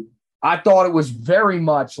tremendous. I thought it was very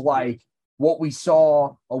much like what we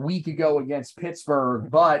saw a week ago against Pittsburgh,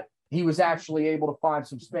 but he was actually able to find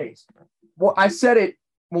some space. Well, I said it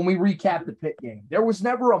when we recapped the Pitt game. There was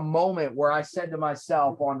never a moment where I said to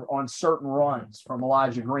myself on certain runs from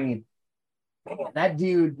Elijah Green, man, that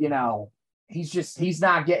dude, he's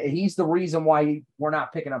the reason why we're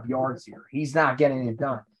not picking up yards here. He's not getting it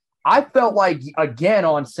done. I felt like, again,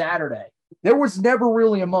 on Saturday, there was never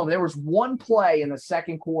really a moment. There was one play in the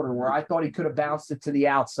second quarter where I thought he could have bounced it to the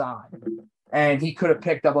outside and he could have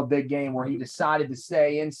picked up a big game where he decided to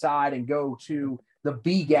stay inside and go to the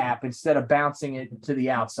B gap instead of bouncing it to the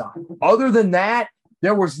outside. Other than that,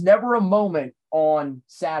 there was never a moment on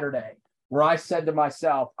Saturday where I said to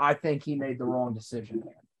myself, I think he made the wrong decision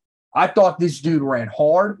there. I thought this dude ran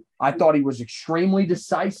hard. I thought he was extremely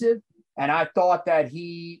decisive. And I thought that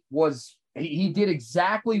he did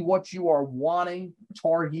exactly what you are wanting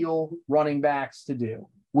Tar Heel running backs to do,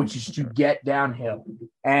 which is to get downhill.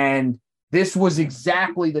 And this was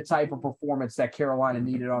exactly the type of performance that Carolina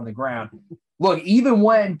needed on the ground. Look, even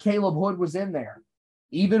when Caleb Hood was in there,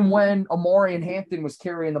 even when Omarion Hampton was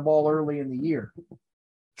carrying the ball early in the year,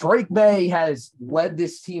 Drake May has led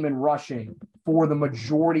this team in rushing for the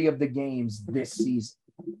majority of the games this season.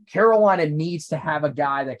 Carolina needs to have a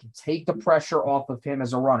guy that can take the pressure off of him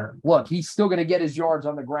as a runner. Look, he's still going to get his yards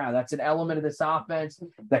on the ground. That's an element of this offense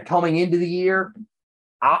that coming into the year,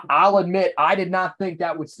 I'll admit, I did not think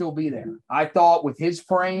that would still be there. I thought with his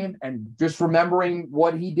frame and just remembering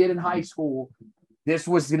what he did in high school, this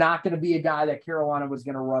was not going to be a guy that Carolina was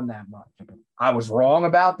going to run that much. I was wrong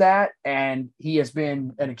about that, and he has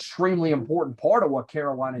been an extremely important part of what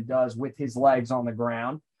Carolina does with his legs on the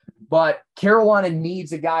ground. But Carolina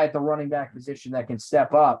needs a guy at the running back position that can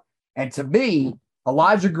step up. And to me,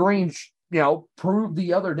 Elijah Green, proved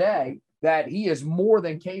the other day that he is more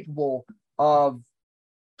than capable of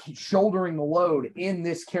shouldering the load in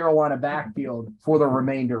this Carolina backfield for the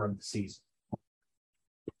remainder of the season.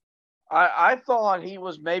 I thought he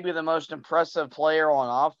was maybe the most impressive player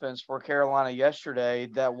on offense for Carolina yesterday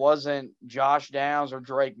that wasn't Josh Downs or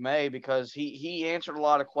Drake May, because he answered a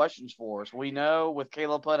lot of questions for us. We know with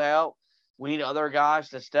Caleb Hood out, we need other guys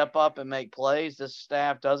to step up and make plays. This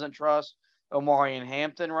staff doesn't trust Omarion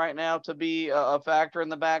Hampton right now to be a factor in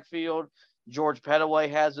the backfield. George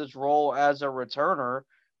Pettaway has his role as a returner.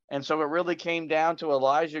 And so it really came down to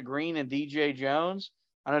Elijah Green and DJ Jones.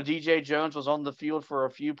 I know DJ Jones was on the field for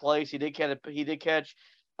a few plays. He did catch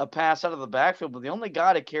a pass out of the backfield, but the only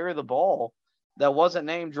guy to carry the ball that wasn't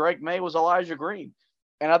named Drake May was Elijah Green.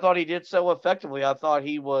 And I thought he did so effectively. I thought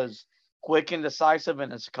he was quick and decisive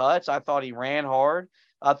in his cuts. I thought he ran hard.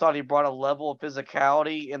 I thought he brought a level of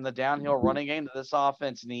physicality in the downhill running game that this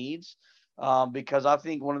offense needs. Because I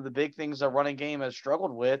think one of the big things the running game has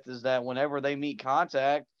struggled with is that whenever they meet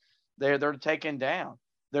contact, they're taken down.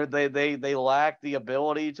 They lack the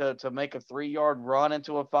ability to make a 3-yard run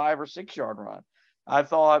into a 5 or 6 yard run. I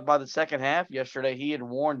thought by the second half yesterday, he had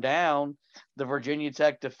worn down the Virginia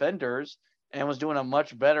Tech defenders and was doing a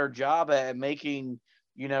much better job at making,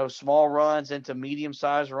 small runs into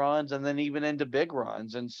medium-sized runs and then even into big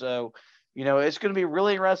runs. And so, it's going to be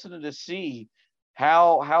really interesting to see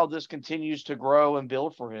how this continues to grow and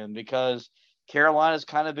build for him, because Carolina's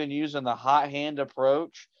kind of been using the hot hand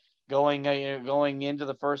approach going into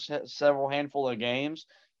the first several handful of games,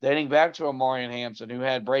 dating back to Omarion Hampton, who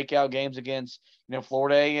had breakout games against,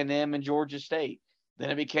 Florida A&M and Georgia State.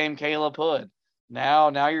 Then it became Caleb Hood.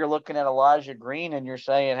 Now you're looking at Elijah Green and you're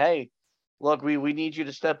saying, hey, look, we need you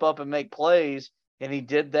to step up and make plays. And he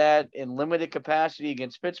did that in limited capacity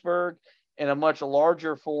against Pittsburgh, in a much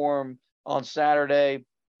larger form on Saturday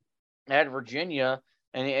at Virginia.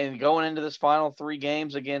 And going into this final 3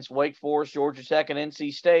 games against Wake Forest, Georgia Tech, and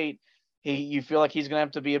NC State, you feel like he's going to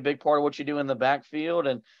have to be a big part of what you do in the backfield.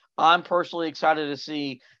 And I'm personally excited to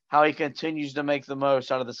see how he continues to make the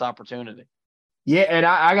most out of this opportunity. Yeah, and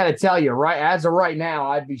I got to tell you, right as of right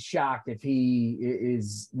now, I'd be shocked if he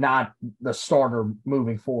is not the starter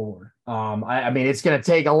moving forward. I mean, it's going to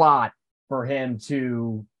take a lot for him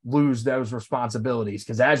to lose those responsibilities,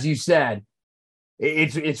 because as you said,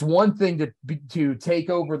 it's one thing to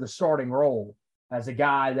take over the starting role as a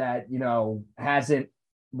guy that, hasn't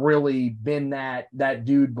really been that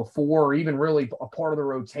dude before, or even really a part of the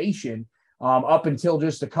rotation up until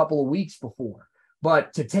just a couple of weeks before.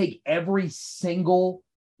 But to take every single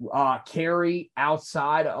carry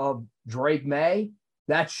outside of Drake May,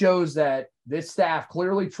 that shows that this staff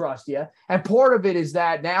clearly trusts you. And part of it is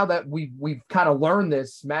that now that we've kind of learned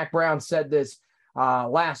this, Mack Brown said this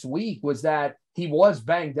last week, was that he was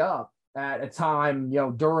banged up at a time,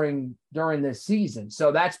 during this season.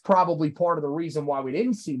 So that's probably part of the reason why we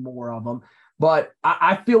didn't see more of him. But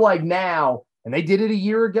I feel like now, and they did it a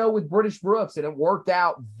year ago with British Brooks, and it worked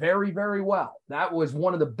out very, very well. That was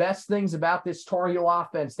one of the best things about this Tar Heel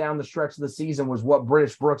offense down the stretch of the season, was what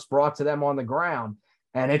British Brooks brought to them on the ground.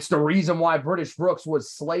 And it's the reason why British Brooks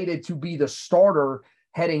was slated to be the starter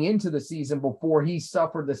heading into the season before he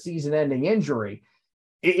suffered the season-ending injury.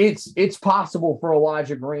 It's possible for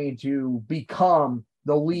Elijah Green to become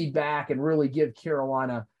the lead back and really give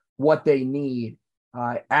Carolina what they need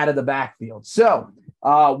out of the backfield. So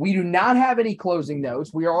we do not have any closing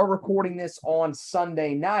notes. We are recording this on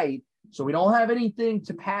Sunday night, so we don't have anything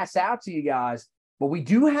to pass out to you guys, but we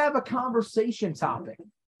do have a conversation topic.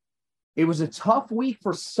 It was a tough week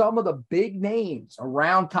for some of the big names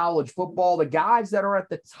around college football, the guys that are at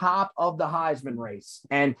the top of the Heisman race.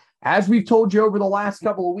 And as we've told you over the last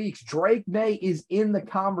couple of weeks, Drake Maye is in the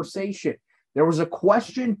conversation. There was a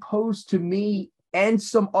question posed to me and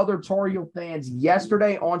some other Tar Heel fans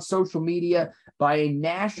yesterday on social media by a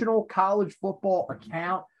national college football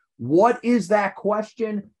account. What is that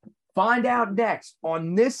question? Find out next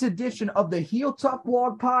on this edition of the Heel Tough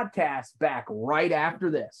Blog podcast, back right after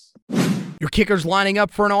this. Your kicker's lining up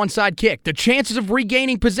for an onside kick. The chances of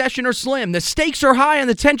regaining possession are slim. The stakes are high and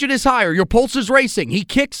the tension is higher. Your pulse is racing. He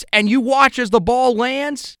kicks and you watch as the ball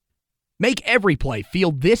lands. Make every play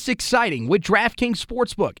feel this exciting with DraftKings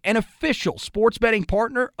Sportsbook, an official sports betting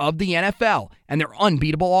partner of the NFL, and their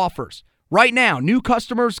unbeatable offers. Right now, new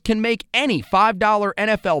customers can make any $5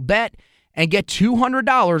 NFL bet and get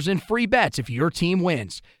 $200 in free bets if your team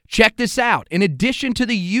wins. Check this out. In addition to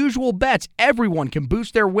the usual bets, everyone can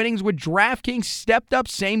boost their winnings with DraftKings stepped-up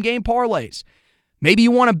same-game parlays. Maybe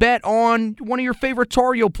you want to bet on one of your favorite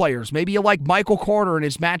Tar Heel players. Maybe you like Michael Carter and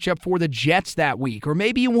his matchup for the Jets that week. Or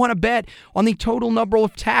maybe you want to bet on the total number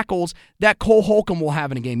of tackles that Cole Holcomb will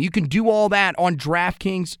have in a game. You can do all that on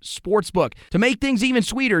DraftKings Sportsbook. To make things even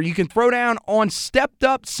sweeter, you can throw down on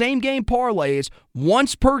stepped-up same-game parlays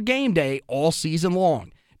once per game day all season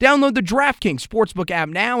long. Download the DraftKings Sportsbook app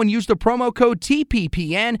now and use the promo code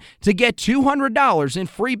TPPN to get $200 in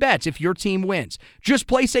free bets if your team wins. Just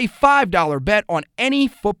place a $5 bet on any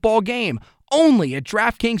football game, only at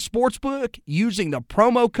DraftKings Sportsbook using the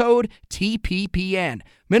promo code TPPN.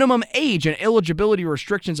 Minimum age and eligibility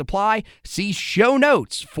restrictions apply. See show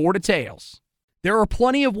notes for details. There are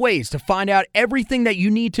plenty of ways to find out everything that you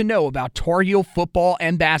need to know about Tar Heel football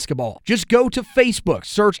and basketball. Just go to Facebook,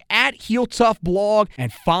 search @Heel Tough Blog,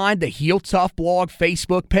 and find the Heel Tough Blog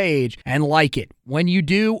Facebook page and like it. When you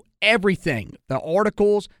do, everything, the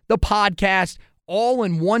articles, the podcast, all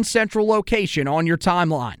in one central location on your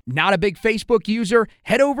timeline. Not a big Facebook user?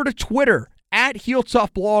 Head over to Twitter. @Heel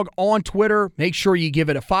Tough Blog on Twitter. Make sure you give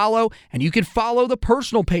it a follow, and you can follow the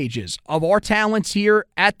personal pages of our talents here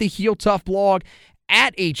at the Heel Tough Blog,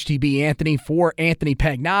 @HTB Anthony for Anthony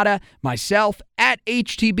Pagnotta, myself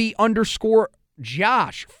 @HTB_Josh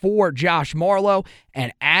for Josh Marlowe,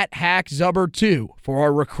 and @HackZubbard2 for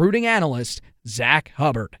our recruiting analyst, Zach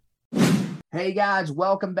Hubbard. Hey guys,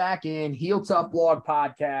 welcome back in Heel Tough Blog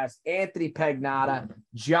podcast. Anthony Pagnotta,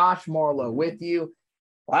 Josh Marlowe with you.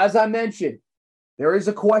 As I mentioned, there is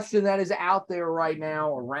a question that is out there right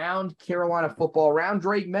now around Carolina football, around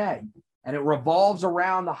Drake Maye, and it revolves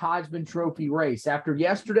around the Heisman Trophy race. After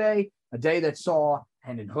yesterday, a day that saw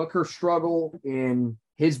Hendon Hooker struggle in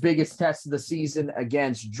his biggest test of the season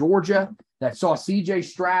against Georgia, that saw C.J.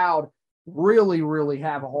 Stroud really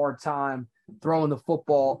have a hard time throwing the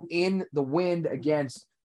football in the wind against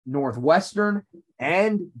Northwestern,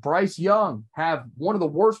 and Bryce Young have one of the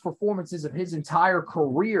worst performances of his entire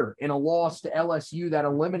career in a loss to LSU that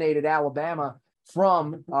eliminated Alabama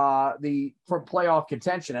from playoff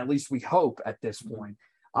contention. At least we hope at this point.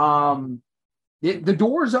 The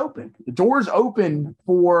door is open. The door is open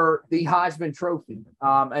for the Heisman Trophy.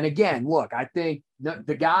 And again, look, I think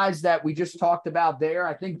the guys that we just talked about there,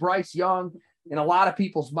 I think Bryce Young, in a lot of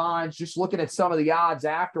people's minds, just looking at some of the odds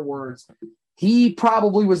afterwards, he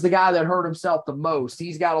probably was the guy that hurt himself the most.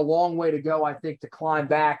 He's got a long way to go, I think, to climb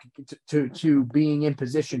back to being in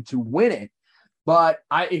position to win it. But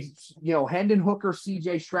Hendon Hooker,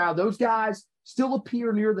 C.J. Stroud, those guys still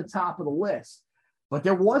appear near the top of the list. But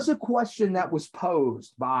there was a question that was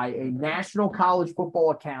posed by a national college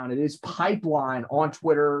football account. It is Pipeline on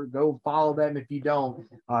Twitter. Go follow them if you don't.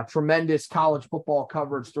 Tremendous college football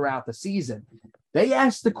coverage throughout the season. They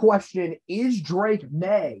asked the question, is Drake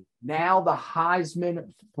Maye now the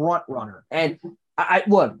Heisman frontrunner? And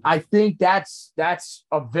I think that's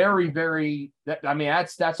a very, very,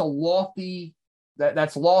 that's a lofty,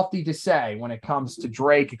 that's lofty to say when it comes to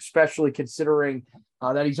Drake, especially considering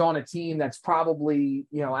that he's on a team that's probably,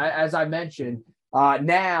 as I mentioned,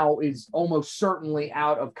 now is almost certainly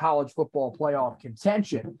out of college football playoff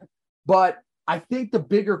contention. But I think the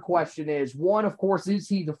bigger question is, one, of course, is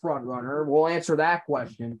he the front runner? We'll answer that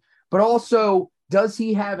question. But also, does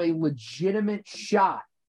he have a legitimate shot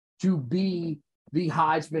to be the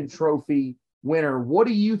Heisman Trophy winner? What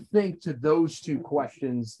do you think to those two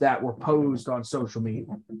questions that were posed on social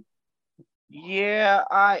media?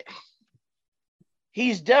 Yeah,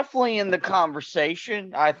 he's definitely in the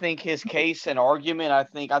conversation. I think his case and argument, I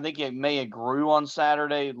think it may have grew on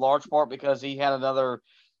Saturday, in large part because he had another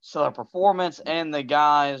stellar performance, and the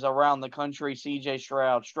guys around the country, CJ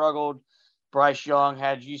Stroud struggled. Bryce Young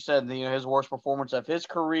had, you said, his worst performance of his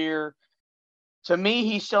career. To me,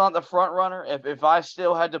 he's still not the front runner. If I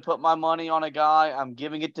still had to put my money on a guy, I'm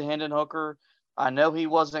giving it to Hendon Hooker. I know he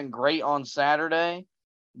wasn't great on Saturday,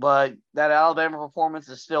 but that Alabama performance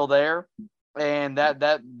is still there. And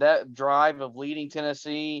that drive of leading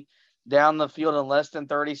Tennessee down the field in less than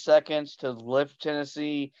 30 seconds to lift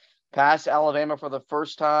Tennessee past Alabama for the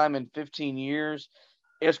first time in 15 years,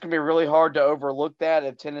 it's going to be really hard to overlook that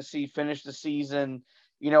if Tennessee finished the season,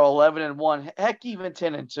 11-1, heck, even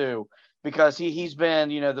 10-2, because he's been,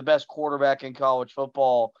 the best quarterback in college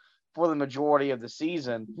football for the majority of the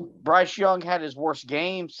season. Bryce Young had his worst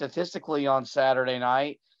game statistically on Saturday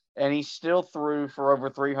night, and he still threw for over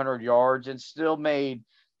 300 yards and still made,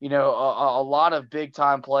 a lot of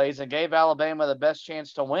big-time plays and gave Alabama the best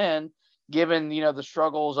chance to win, given, the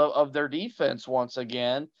struggles of their defense once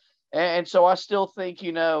again. And so I still think,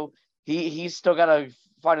 he's still got to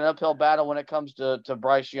fight an uphill battle when it comes to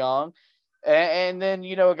Bryce Young. And then,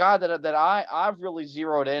 a guy that I've really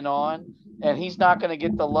zeroed in on, and he's not going to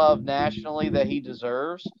get the love nationally that he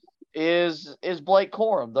deserves, is Blake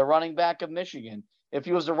Corum, the running back of Michigan. If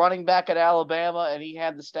he was the running back at Alabama and he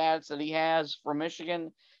had the stats that he has for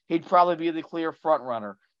Michigan, he'd probably be the clear front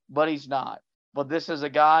runner, but he's not. But this is a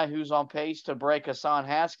guy who's on pace to break Hassan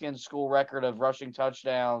Haskins' school record of rushing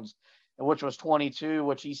touchdowns, which was 22,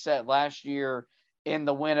 which he set last year in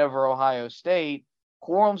the win over Ohio State.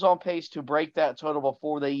 Corum's on pace to break that total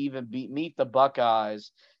before they even meet the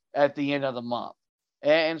Buckeyes at the end of the month.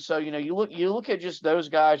 And so, you look at just those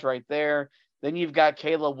guys right there. Then you've got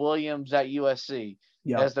Caleb Williams at USC,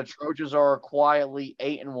 as the Trojans are quietly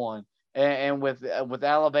 8-1. And with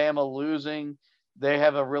Alabama losing, they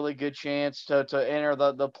have a really good chance to enter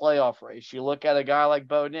the playoff race. You look at a guy like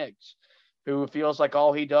Bo Nix, who feels like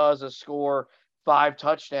all he does is score 5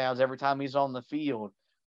 touchdowns every time he's on the field.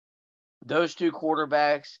 Those two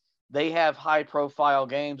quarterbacks, they have high-profile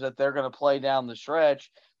games that they're going to play down the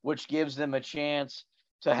stretch, which gives them a chance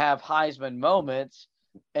to have Heisman moments,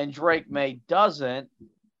 and Drake May doesn't.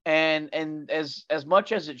 And as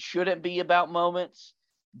much as it shouldn't be about moments,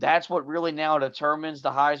 that's what really now determines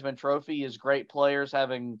the Heisman Trophy is great players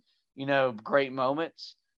having, great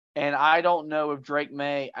moments. And I don't know if Drake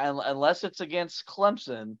May, unless it's against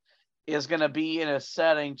Clemson, is going to be in a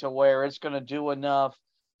setting to where it's going to do enough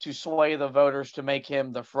to sway the voters to make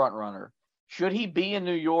him the front runner. Should he be in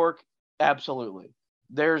New York? Absolutely.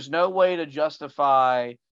 There's no way to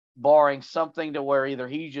justify barring something to where either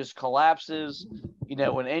he just collapses,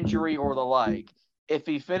 an injury or the like. If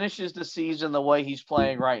he finishes the season the way he's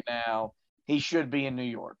playing right now, he should be in New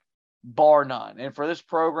York, bar none. And for this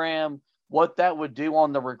program, what that would do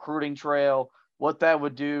on the recruiting trail, what that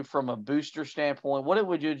would do from a booster standpoint, what it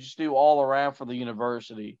would just do all around for the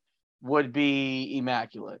university would be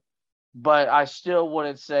immaculate. But I still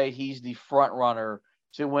wouldn't say he's the front runner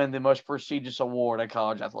to win the most prestigious award in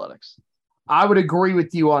college athletics. I would agree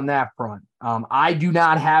with you on that front. I do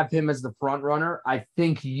not have him as the front runner. I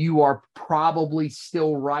think you are probably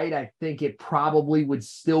still right. I think it probably would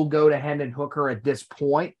still go to Hendon Hooker at this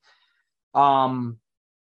point.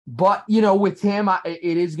 But, with him,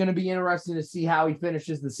 it is going to be interesting to see how he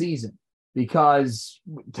finishes the season, because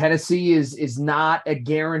Tennessee is not a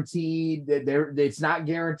guarantee that it's not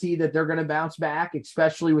guaranteed that they're going to bounce back,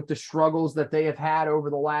 especially with the struggles that they have had over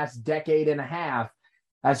the last decade and a half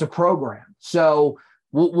as a program. So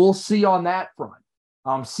we'll see on that front.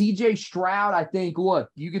 CJ Stroud, I think, look,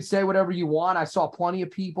 you could say whatever you want. I saw plenty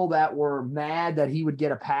of people that were mad that he would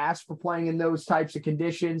get a pass for playing in those types of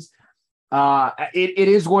conditions. It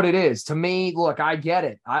is what it is. To me, look, I get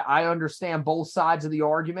it. I understand both sides of the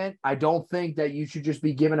argument. I don't think that you should just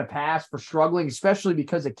be given a pass for struggling, especially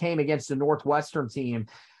because it came against a Northwestern team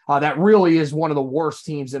that really is one of the worst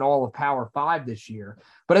teams in all of Power 5 this year.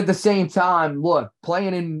 But at the same time, look,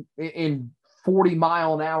 playing in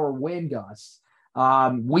 40-mile-an-hour wind gusts.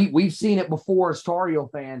 We've seen it before as Tar Heel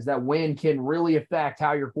fans, that wind can really affect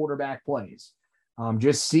how your quarterback plays.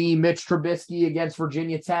 Just see Mitch Trubisky against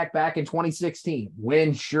Virginia Tech back in 2016.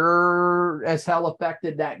 Wind sure as hell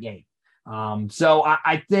affected that game. So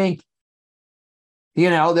I think,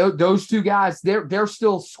 those two guys, they're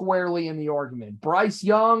still squarely in the argument. Bryce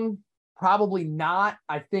Young, probably not.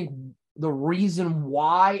 I think the reason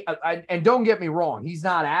why, and don't get me wrong, he's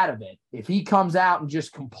not out of it. If he comes out and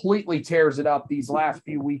just completely tears it up these last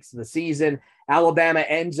few weeks of the season, Alabama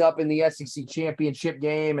ends up in the SEC championship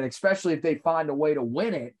game, and especially if they find a way to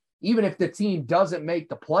win it, even if the team doesn't make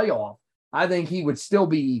the playoff, I think he would still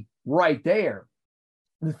be right there.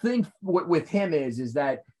 The thing with him is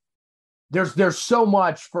that there's so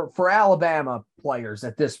much for Alabama players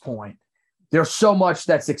at this point. There's so much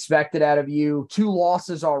that's expected out of you. 2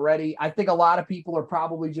 losses already. I think a lot of people are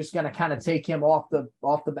probably just going to kind of take him off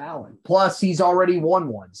the ballot. Plus, he's already won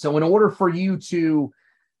one. So in order for you to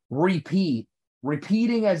repeating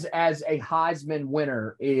as a Heisman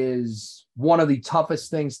winner is one of the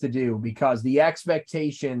toughest things to do, because the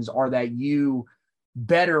expectations are that you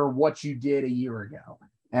better what you did a year ago.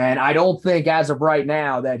 And I don't think as of right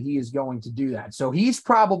now that he is going to do that. So he's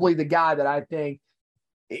probably the guy that I think,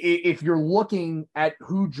 if you're looking at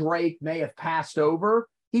who Drake may have passed over,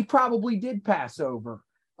 he probably did pass over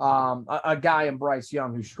a guy in Bryce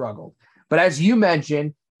Young who struggled. But as you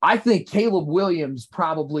mentioned, I think Caleb Williams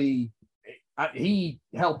probably he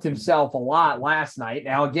helped himself a lot last night.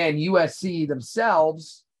 Now, again, USC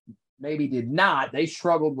themselves maybe did not. They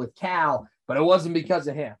struggled with Cal, but it wasn't because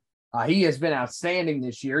of him. He has been outstanding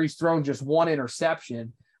this year. He's thrown just 1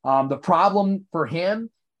 interception. The problem for him,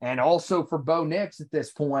 and also for Bo Nix at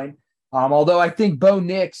this point, although I think Bo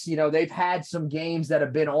Nix, they've had some games that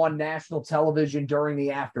have been on national television during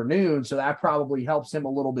the afternoon, so that probably helps him a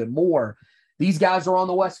little bit more. These guys are on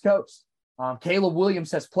the West Coast. Caleb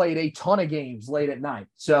Williams has played a ton of games late at night,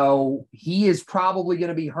 so he is probably going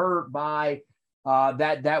to be hurt by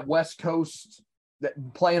that West Coast,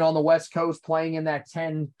 playing on the West Coast, playing in that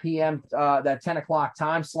 10 p.m., that 10 o'clock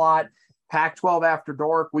time slot. Pac-12 after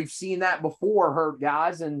dark. We've seen that before hurt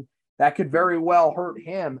guys, and that could very well hurt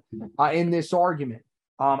him in this argument.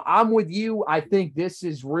 I'm with you. I think this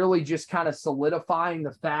is really just kind of solidifying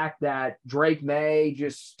the fact that Drake May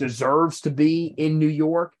just deserves to be in New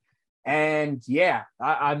York. And yeah,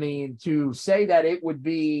 I mean, to say that it would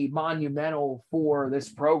be monumental for this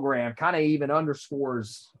program kind of even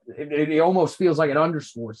underscores, it almost feels like it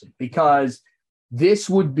underscores it, because this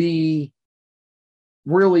would be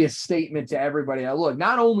really a statement to everybody. Now, look,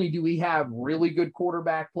 not only do we have really good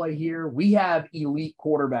quarterback play here, we have elite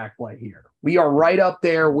quarterback play here. We are right up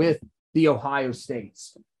there with the Ohio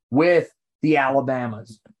States, with the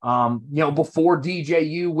Alabamas, before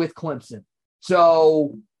DJU with Clemson.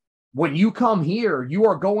 So when you come here, you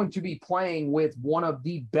are going to be playing with one of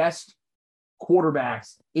the best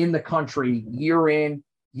quarterbacks in the country year in,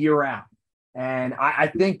 year out. And I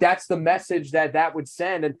think that's the message that would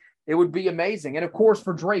send. And it would be amazing. And of course,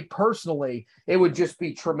 for Drake personally, it would just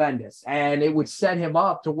be tremendous. And it would set him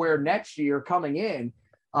up to where next year coming in,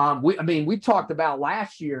 we talked about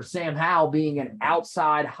last year, Sam Howell being an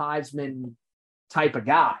outside Heisman type of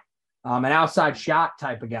guy, an outside shot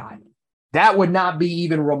type of guy. That would not be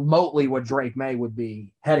even remotely what Drake May would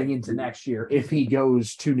be heading into next year if he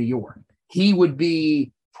goes to New York. He would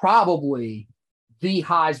be probably the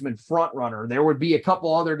Heisman front runner. There would be a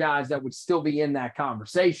couple other guys that would still be in that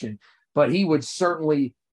conversation, but he would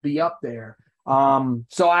certainly be up there.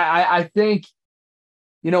 So I think,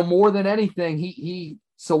 more than anything, he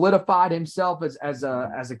solidified himself as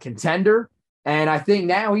a contender. And I think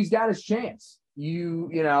now he's got his chance.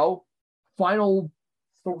 Final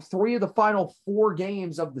 3 of the final 4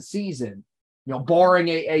 games of the season, barring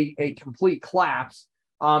a complete collapse,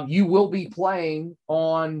 you will be playing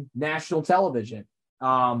on national television.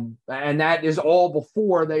 And that is all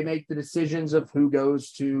before they make the decisions of who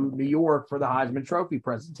goes to New York for the Heisman Trophy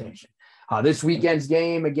presentation. This weekend's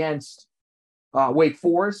game against Wake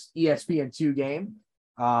Forest, ESPN2 game.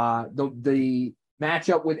 The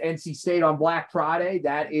matchup with NC State on Black Friday,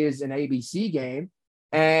 that is an ABC game.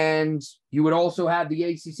 And you would also have the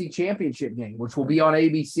ACC championship game, which will be on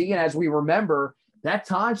ABC. And as we remember, that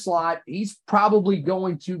time slot, he's probably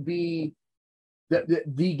going to be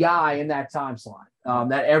the guy in that time slot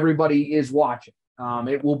that everybody is watching.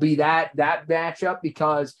 It will be that matchup,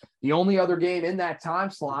 because the only other game in that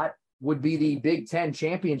time slot would be the Big Ten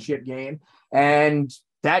championship game. And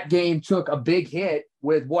that game took a big hit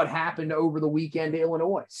with what happened over the weekend to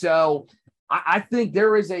Illinois. So I think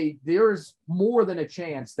there is more than a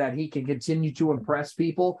chance that he can continue to impress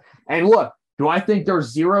people. And look, Do I think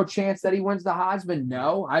there's zero chance that he wins the Heisman?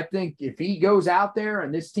 No. I think if he goes out there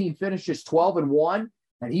and this team finishes 12-1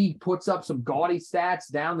 and he puts up some gaudy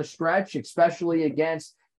stats down the stretch, especially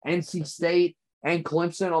against NC State and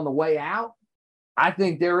Clemson on the way out, I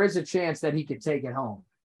think there is a chance that he could take it home.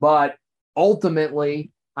 But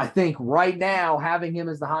ultimately, I think right now, having him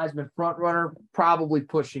as the Heisman frontrunner, probably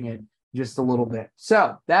pushing it just a little bit.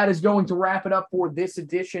 So that is going to wrap it up for this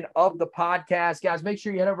edition of the podcast. Guys, make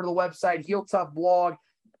sure you head over to the website,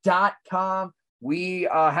 HeelToughBlog.com. We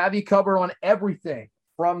have you covered on everything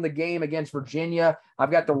from the game against Virginia.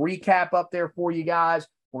 I've got the recap up there for you guys.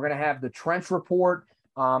 We're going to have the trench report.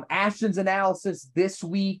 Ashton's analysis this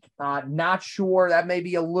week, not sure. That may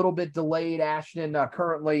be a little bit delayed. Ashton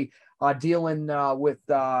currently dealing with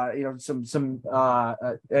some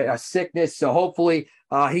sickness, so hopefully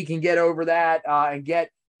he can get over that and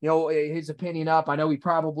get his opinion up. I know he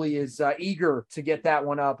probably is eager to get that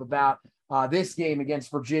one up about this game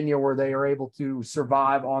against Virginia, where they are able to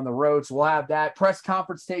survive on the road. So we'll have that. Press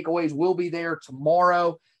conference takeaways will be there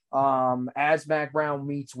tomorrow as Mack Brown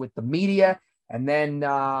meets with the media. And then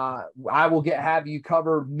I will have you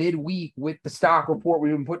covered midweek with the stock report.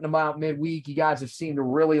 We've been putting them out midweek. You guys have seemed to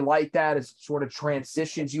really like that. It sort of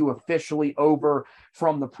transitions you officially over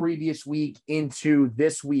from the previous week into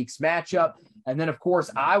this week's matchup. And then, of course,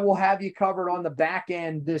 I will have you covered on the back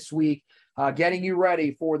end this week, getting you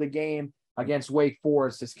ready for the game against Wake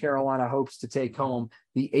Forest as Carolina hopes to take home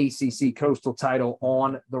the ACC Coastal title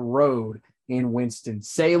on the road in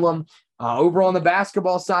Winston-Salem. Over on the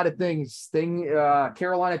basketball side of things,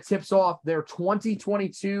 Carolina tips off their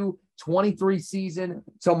 2022-23 season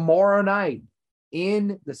tomorrow night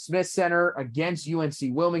in the Smith Center against UNC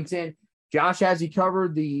Wilmington. Josh has you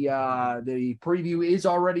covered. The preview is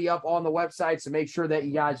already up on the website, so make sure that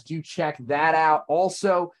you guys do check that out.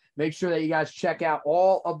 Also, make sure that you guys check out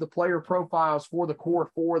all of the player profiles for the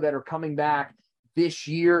Core Four that are coming back this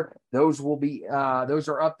year. Those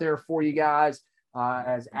are up there for you guys.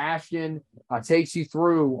 As Ashton takes you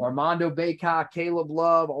through Armando Bacot, Caleb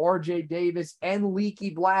Love, RJ Davis, and Leaky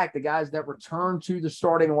Black, the guys that return to the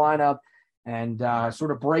starting lineup, and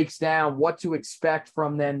sort of breaks down what to expect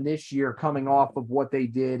from them this year coming off of what they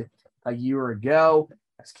did a year ago,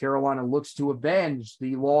 as Carolina looks to avenge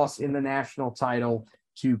the loss in the national title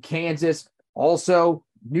to Kansas. Also,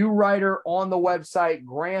 new writer on the website,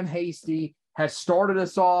 Graham Hasty, has started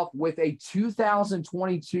us off with a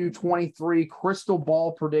 2022-23 crystal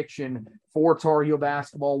ball prediction for Tar Heel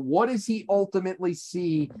basketball. What does he ultimately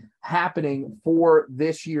see happening for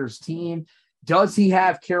this year's team? Does he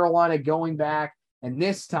have Carolina going back and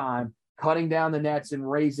this time cutting down the nets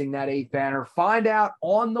and raising that 8th banner? Find out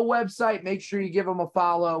on the website. Make sure you give him a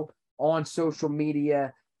follow on social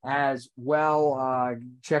media as well.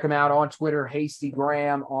 Check them out on Twitter, Hasty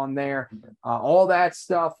Graham on there. All that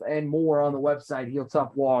stuff and more on the website,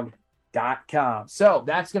 HeelToughBlog.com. So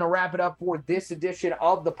that's going to wrap it up for this edition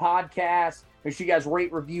of the podcast. Make sure you guys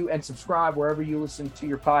rate, review, and subscribe wherever you listen to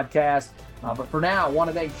your podcast. But for now, I want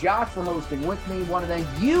to thank Josh for hosting with me. I want to thank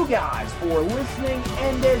you guys for listening.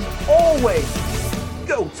 And as always,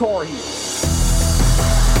 go Tar Heels.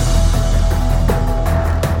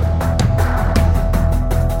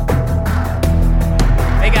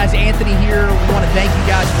 Anthony here. We want to thank you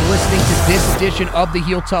guys for listening to this edition of the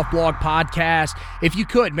Heel Tough Blog podcast. If you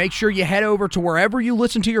could, make sure you head over to wherever you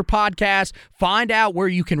listen to your podcast, find out where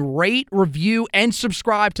you can rate, review, and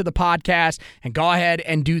subscribe to the podcast, and go ahead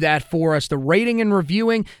and do that for us. The rating and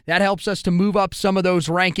reviewing, that helps us to move up some of those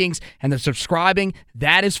rankings, and the subscribing,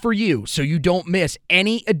 that is for you, so you don't miss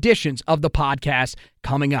any editions of the podcast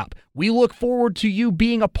coming up. We look forward to you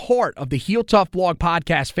being a part of the Heel Tough Blog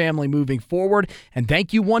podcast family moving forward, and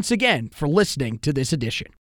thank you once again for listening to this edition.